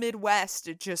in the Midwest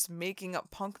just making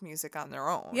up punk music on their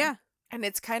own. Yeah. And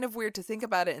it's kind of weird to think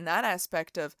about it in that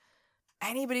aspect of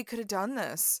anybody could have done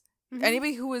this. Mhm.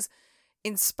 Anybody who was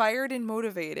inspired and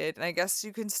motivated, and I guess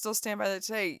you can still stand by that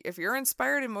today. If you're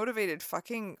inspired and motivated,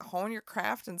 fucking hone your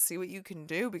craft and see what you can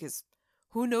do, because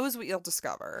who knows what you'll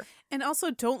discover. And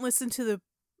also, don't listen to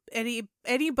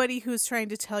anybody who's trying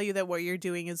to tell you that what you're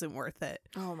doing isn't worth it.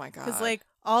 Oh my god. Because, like,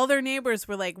 all their neighbors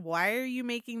were like, why are you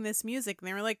making this music? And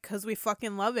they were like, because we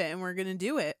fucking love it and we're going to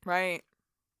do it. Right.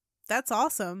 That's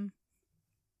awesome.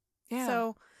 Yeah.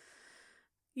 So,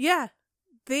 yeah,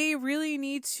 they really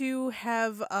need to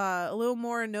have a little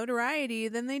more notoriety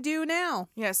than they do now.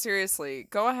 Yeah, seriously.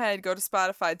 Go ahead, go to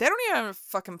Spotify. They don't even have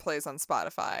fucking plays on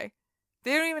Spotify.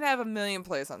 They don't even have 1 million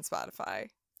plays on Spotify.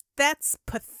 That's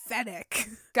pathetic.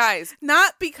 Guys,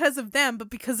 Not because of them, but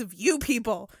because of you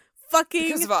people. Fucking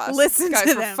because of us. listen Guys,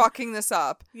 to we're them. fucking this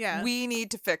up. Yeah. We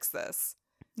need to fix this.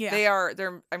 Yeah.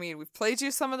 We've played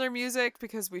you some of their music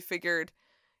because we figured,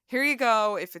 here you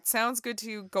go. If it sounds good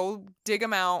to you, go dig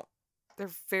them out. They're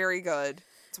very good.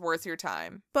 It's worth your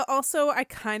time. But also, I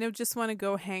kind of just want to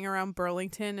go hang around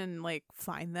Burlington and like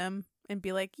find them and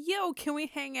be like, "Yo, can we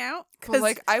hang out?" But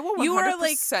like, I will 100% you are,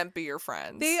 like- be your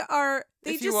friends. They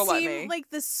If you just will let me. seem like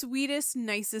the sweetest,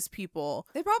 nicest people,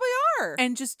 They probably are.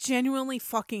 and just genuinely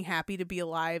fucking happy to be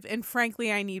alive. And frankly,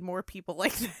 I need more people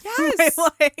like that Yes. in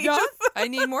my life. Yeah, I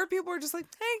need more people who are just like,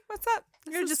 hey, what's up?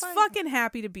 This You're is just fun. fucking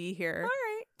happy to be here. All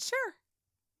right, sure.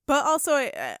 But also,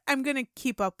 I'm going to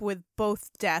keep up with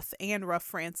both Death and Rough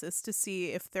Francis to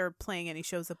see if they're playing any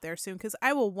shows up there soon, because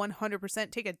I will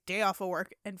 100% take a day off of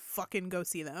work and fucking go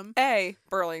see them. A,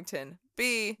 Burlington.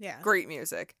 B, Yeah. great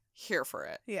music. Here for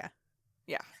it. Yeah.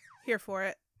 Yeah. Here for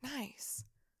it. Nice.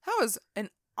 That was an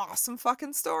awesome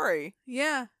fucking story.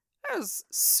 Yeah. I was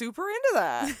super into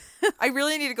that. I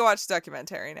really need to go watch the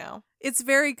documentary now It's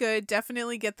very good.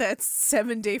 Definitely get that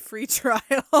 7-day free trial.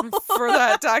 for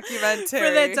that documentary.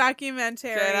 For that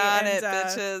documentary. Get on it, And,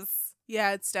 bitches.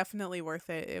 Yeah, it's definitely worth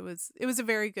it. It was a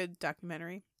very good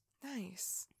documentary.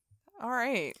 Nice. All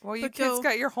right. Well, you But kids go-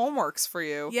 got your homeworks for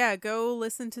you. Yeah, go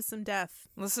listen to some Death.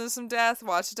 Listen to some Death,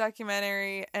 watch a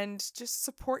documentary, and just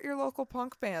support your local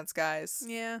punk bands, guys.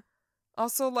 Yeah.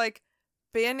 Also, like,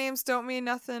 band names don't mean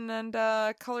nothing, and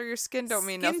color your skin don't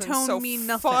mean Skin nothing. tone So mean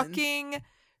nothing. fucking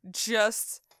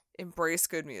just embrace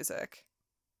good music.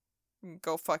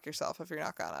 Go fuck yourself if you're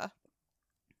not gonna.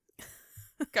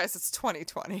 Guys, it's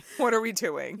 2020. What are we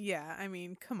doing? Yeah, I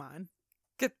mean, come on.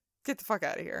 Get the fuck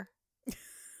out of here.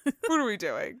 What are we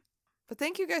doing? But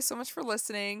thank you guys so much for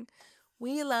listening.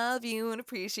 We love you and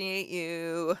appreciate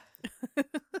you.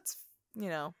 It's,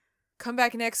 come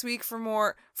back next week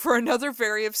for another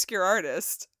very obscure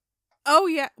artist. Oh,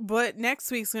 yeah, but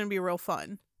next week's going to be real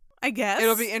fun, I guess.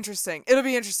 It'll be interesting. It'll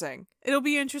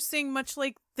be interesting, much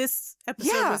like this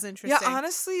episode was interesting. Yeah,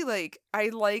 honestly, like, I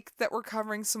like that we're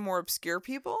covering some more obscure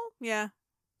people Yeah.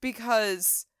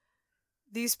 because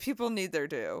these people need their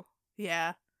due.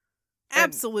 Yeah. And,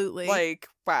 Absolutely. Like,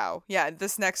 wow. Yeah,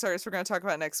 this next artist we're going to talk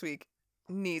about next week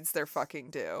needs their fucking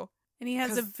due. And he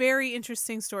has a 'cause- very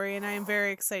interesting story, and I am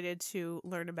very excited to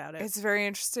learn about it. It's very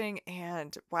interesting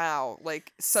and wow,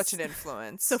 like such an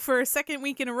influence. So for a second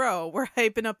week in a row, we're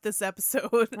hyping up this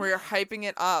episode. We're hyping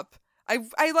it up.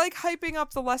 I like hyping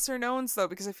up the lesser knowns though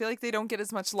because I feel like they don't get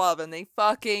as much love and they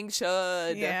fucking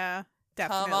should. Yeah,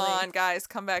 definitely. Come on, guys,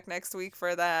 come back next week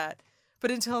for that.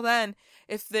 But until then,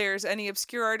 if there's any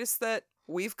obscure artists that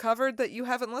we've covered that you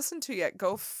haven't listened to yet,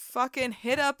 go fucking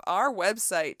hit up our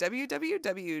website,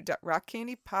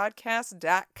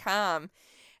 www.rockcandypodcast.com.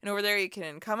 And over there you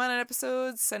can comment on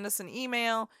episodes, send us an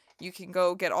email. You can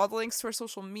go get all the links to our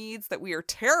social medias that we are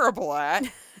terrible at,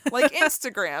 like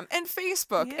Instagram and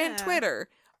Facebook and Yeah. Twitter.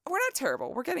 We're not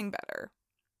terrible. We're getting better.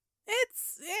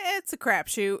 It's a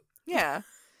crapshoot. Yeah.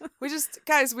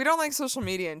 Guys, we don't like social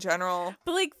media in general.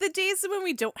 But like the days when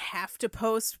we don't have to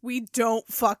post, we don't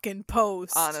fucking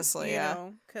post. Honestly, yeah.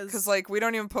 Because Because, like, we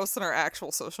don't even post on our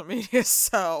actual social media,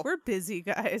 so we're busy,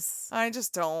 guys. I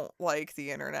just don't like the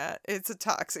internet. It's a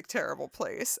toxic, terrible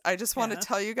place. I just want Yeah. to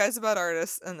tell you guys about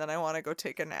artists, and then I want to go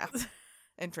take a nap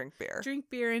and drink beer. Drink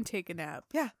beer and take a nap.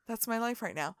 Yeah, that's my life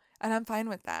right now, and I'm fine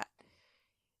with that.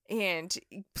 And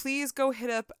please go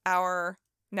hit up our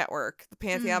network, the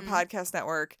Pantheon Podcast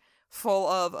Network, full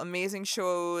of amazing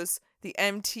shows, the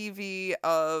MTV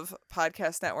of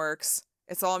podcast networks.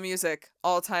 It's all music,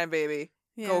 all time, baby.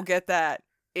 Yeah, Go get that.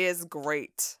 Is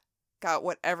great. Got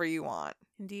whatever you want.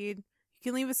 indeed. You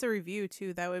can leave us a review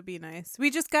too. That would be nice. We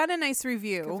just got a nice A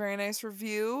review. very nice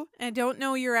review. I don't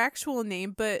know your actual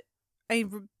name, but I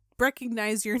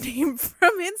recognize your name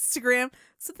from Instagram.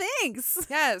 So thanks.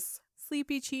 Yes.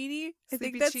 Sleepy Cheeny. I Sleepy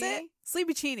think that's Cheeny? it.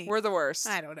 Sleepy Cheeny. We're the worst.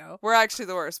 I don't know. We're actually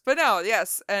the worst. But no,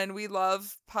 yes. And we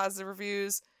love positive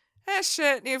reviews.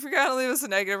 Shit. If you're going to leave us a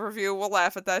negative review, we'll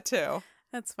laugh at that too.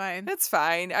 That's fine. It's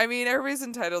fine. I mean, everybody's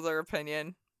entitled to their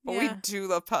opinion. But we Yeah. do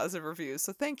love positive reviews.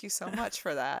 So thank you so much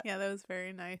for that. Yeah, that was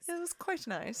very nice. It was quite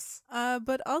nice.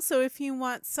 But also, if you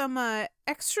want some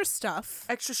extra stuff,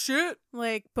 Extra shit.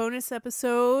 like bonus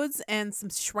episodes and some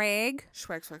swag,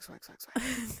 Swag, swag, swag, swag, swag.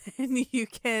 then you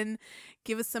can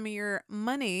give us some of your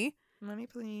money Money,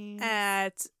 please.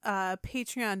 at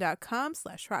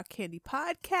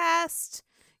patreon.com/rockcandypodcast.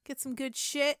 Get some good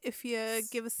shit if you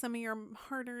give us some of your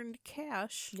hard-earned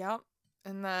cash. Yep.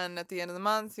 And then at the end of the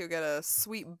month, you'll get a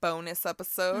sweet bonus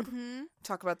episode. Mhm.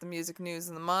 Talk about the music news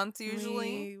in the month,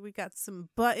 usually. We got some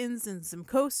buttons and some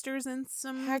coasters and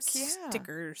some Heck yeah.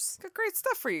 stickers. Got great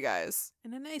stuff for you guys.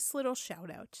 And a nice little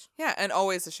shout-out. Yeah, and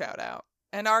always a shout out.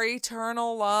 And our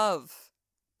eternal love.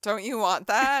 Don't you want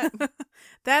that?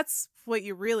 That's what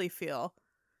you really feel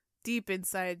deep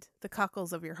inside the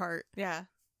cockles of your heart. Yeah.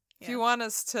 If Yeah. you want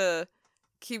us to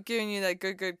keep giving you that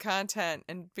good content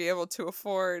and be able to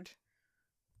afford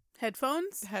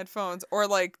Headphones headphones or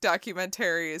like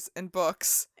documentaries and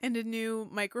books. and a new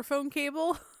microphone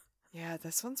cable. Yeah,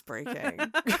 this one's breaking.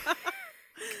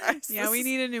 Guys, Yeah, we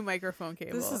need a new microphone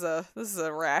cable. This is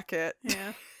a racket.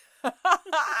 Yeah.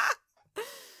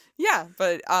 Yeah,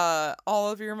 but all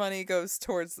of your money goes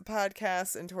towards the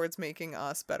podcast and towards making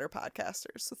us better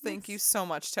podcasters. So thank you so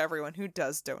much to everyone who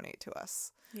does donate to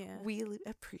us. Yeah. We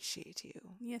appreciate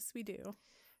you. Yes, we do.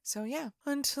 So yeah,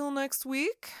 until next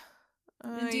week,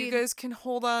 you Indeed. guys can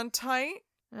hold on tight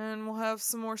and we'll have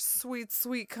some more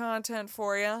sweet content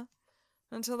for you.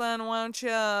 Until then, why don't you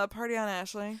party on,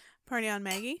 Ashley? Party on,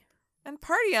 Maggie. And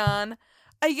party on,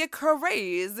 you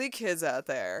crazy kids out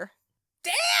there.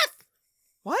 Death!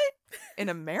 What? In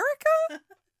America?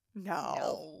 No.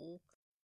 No.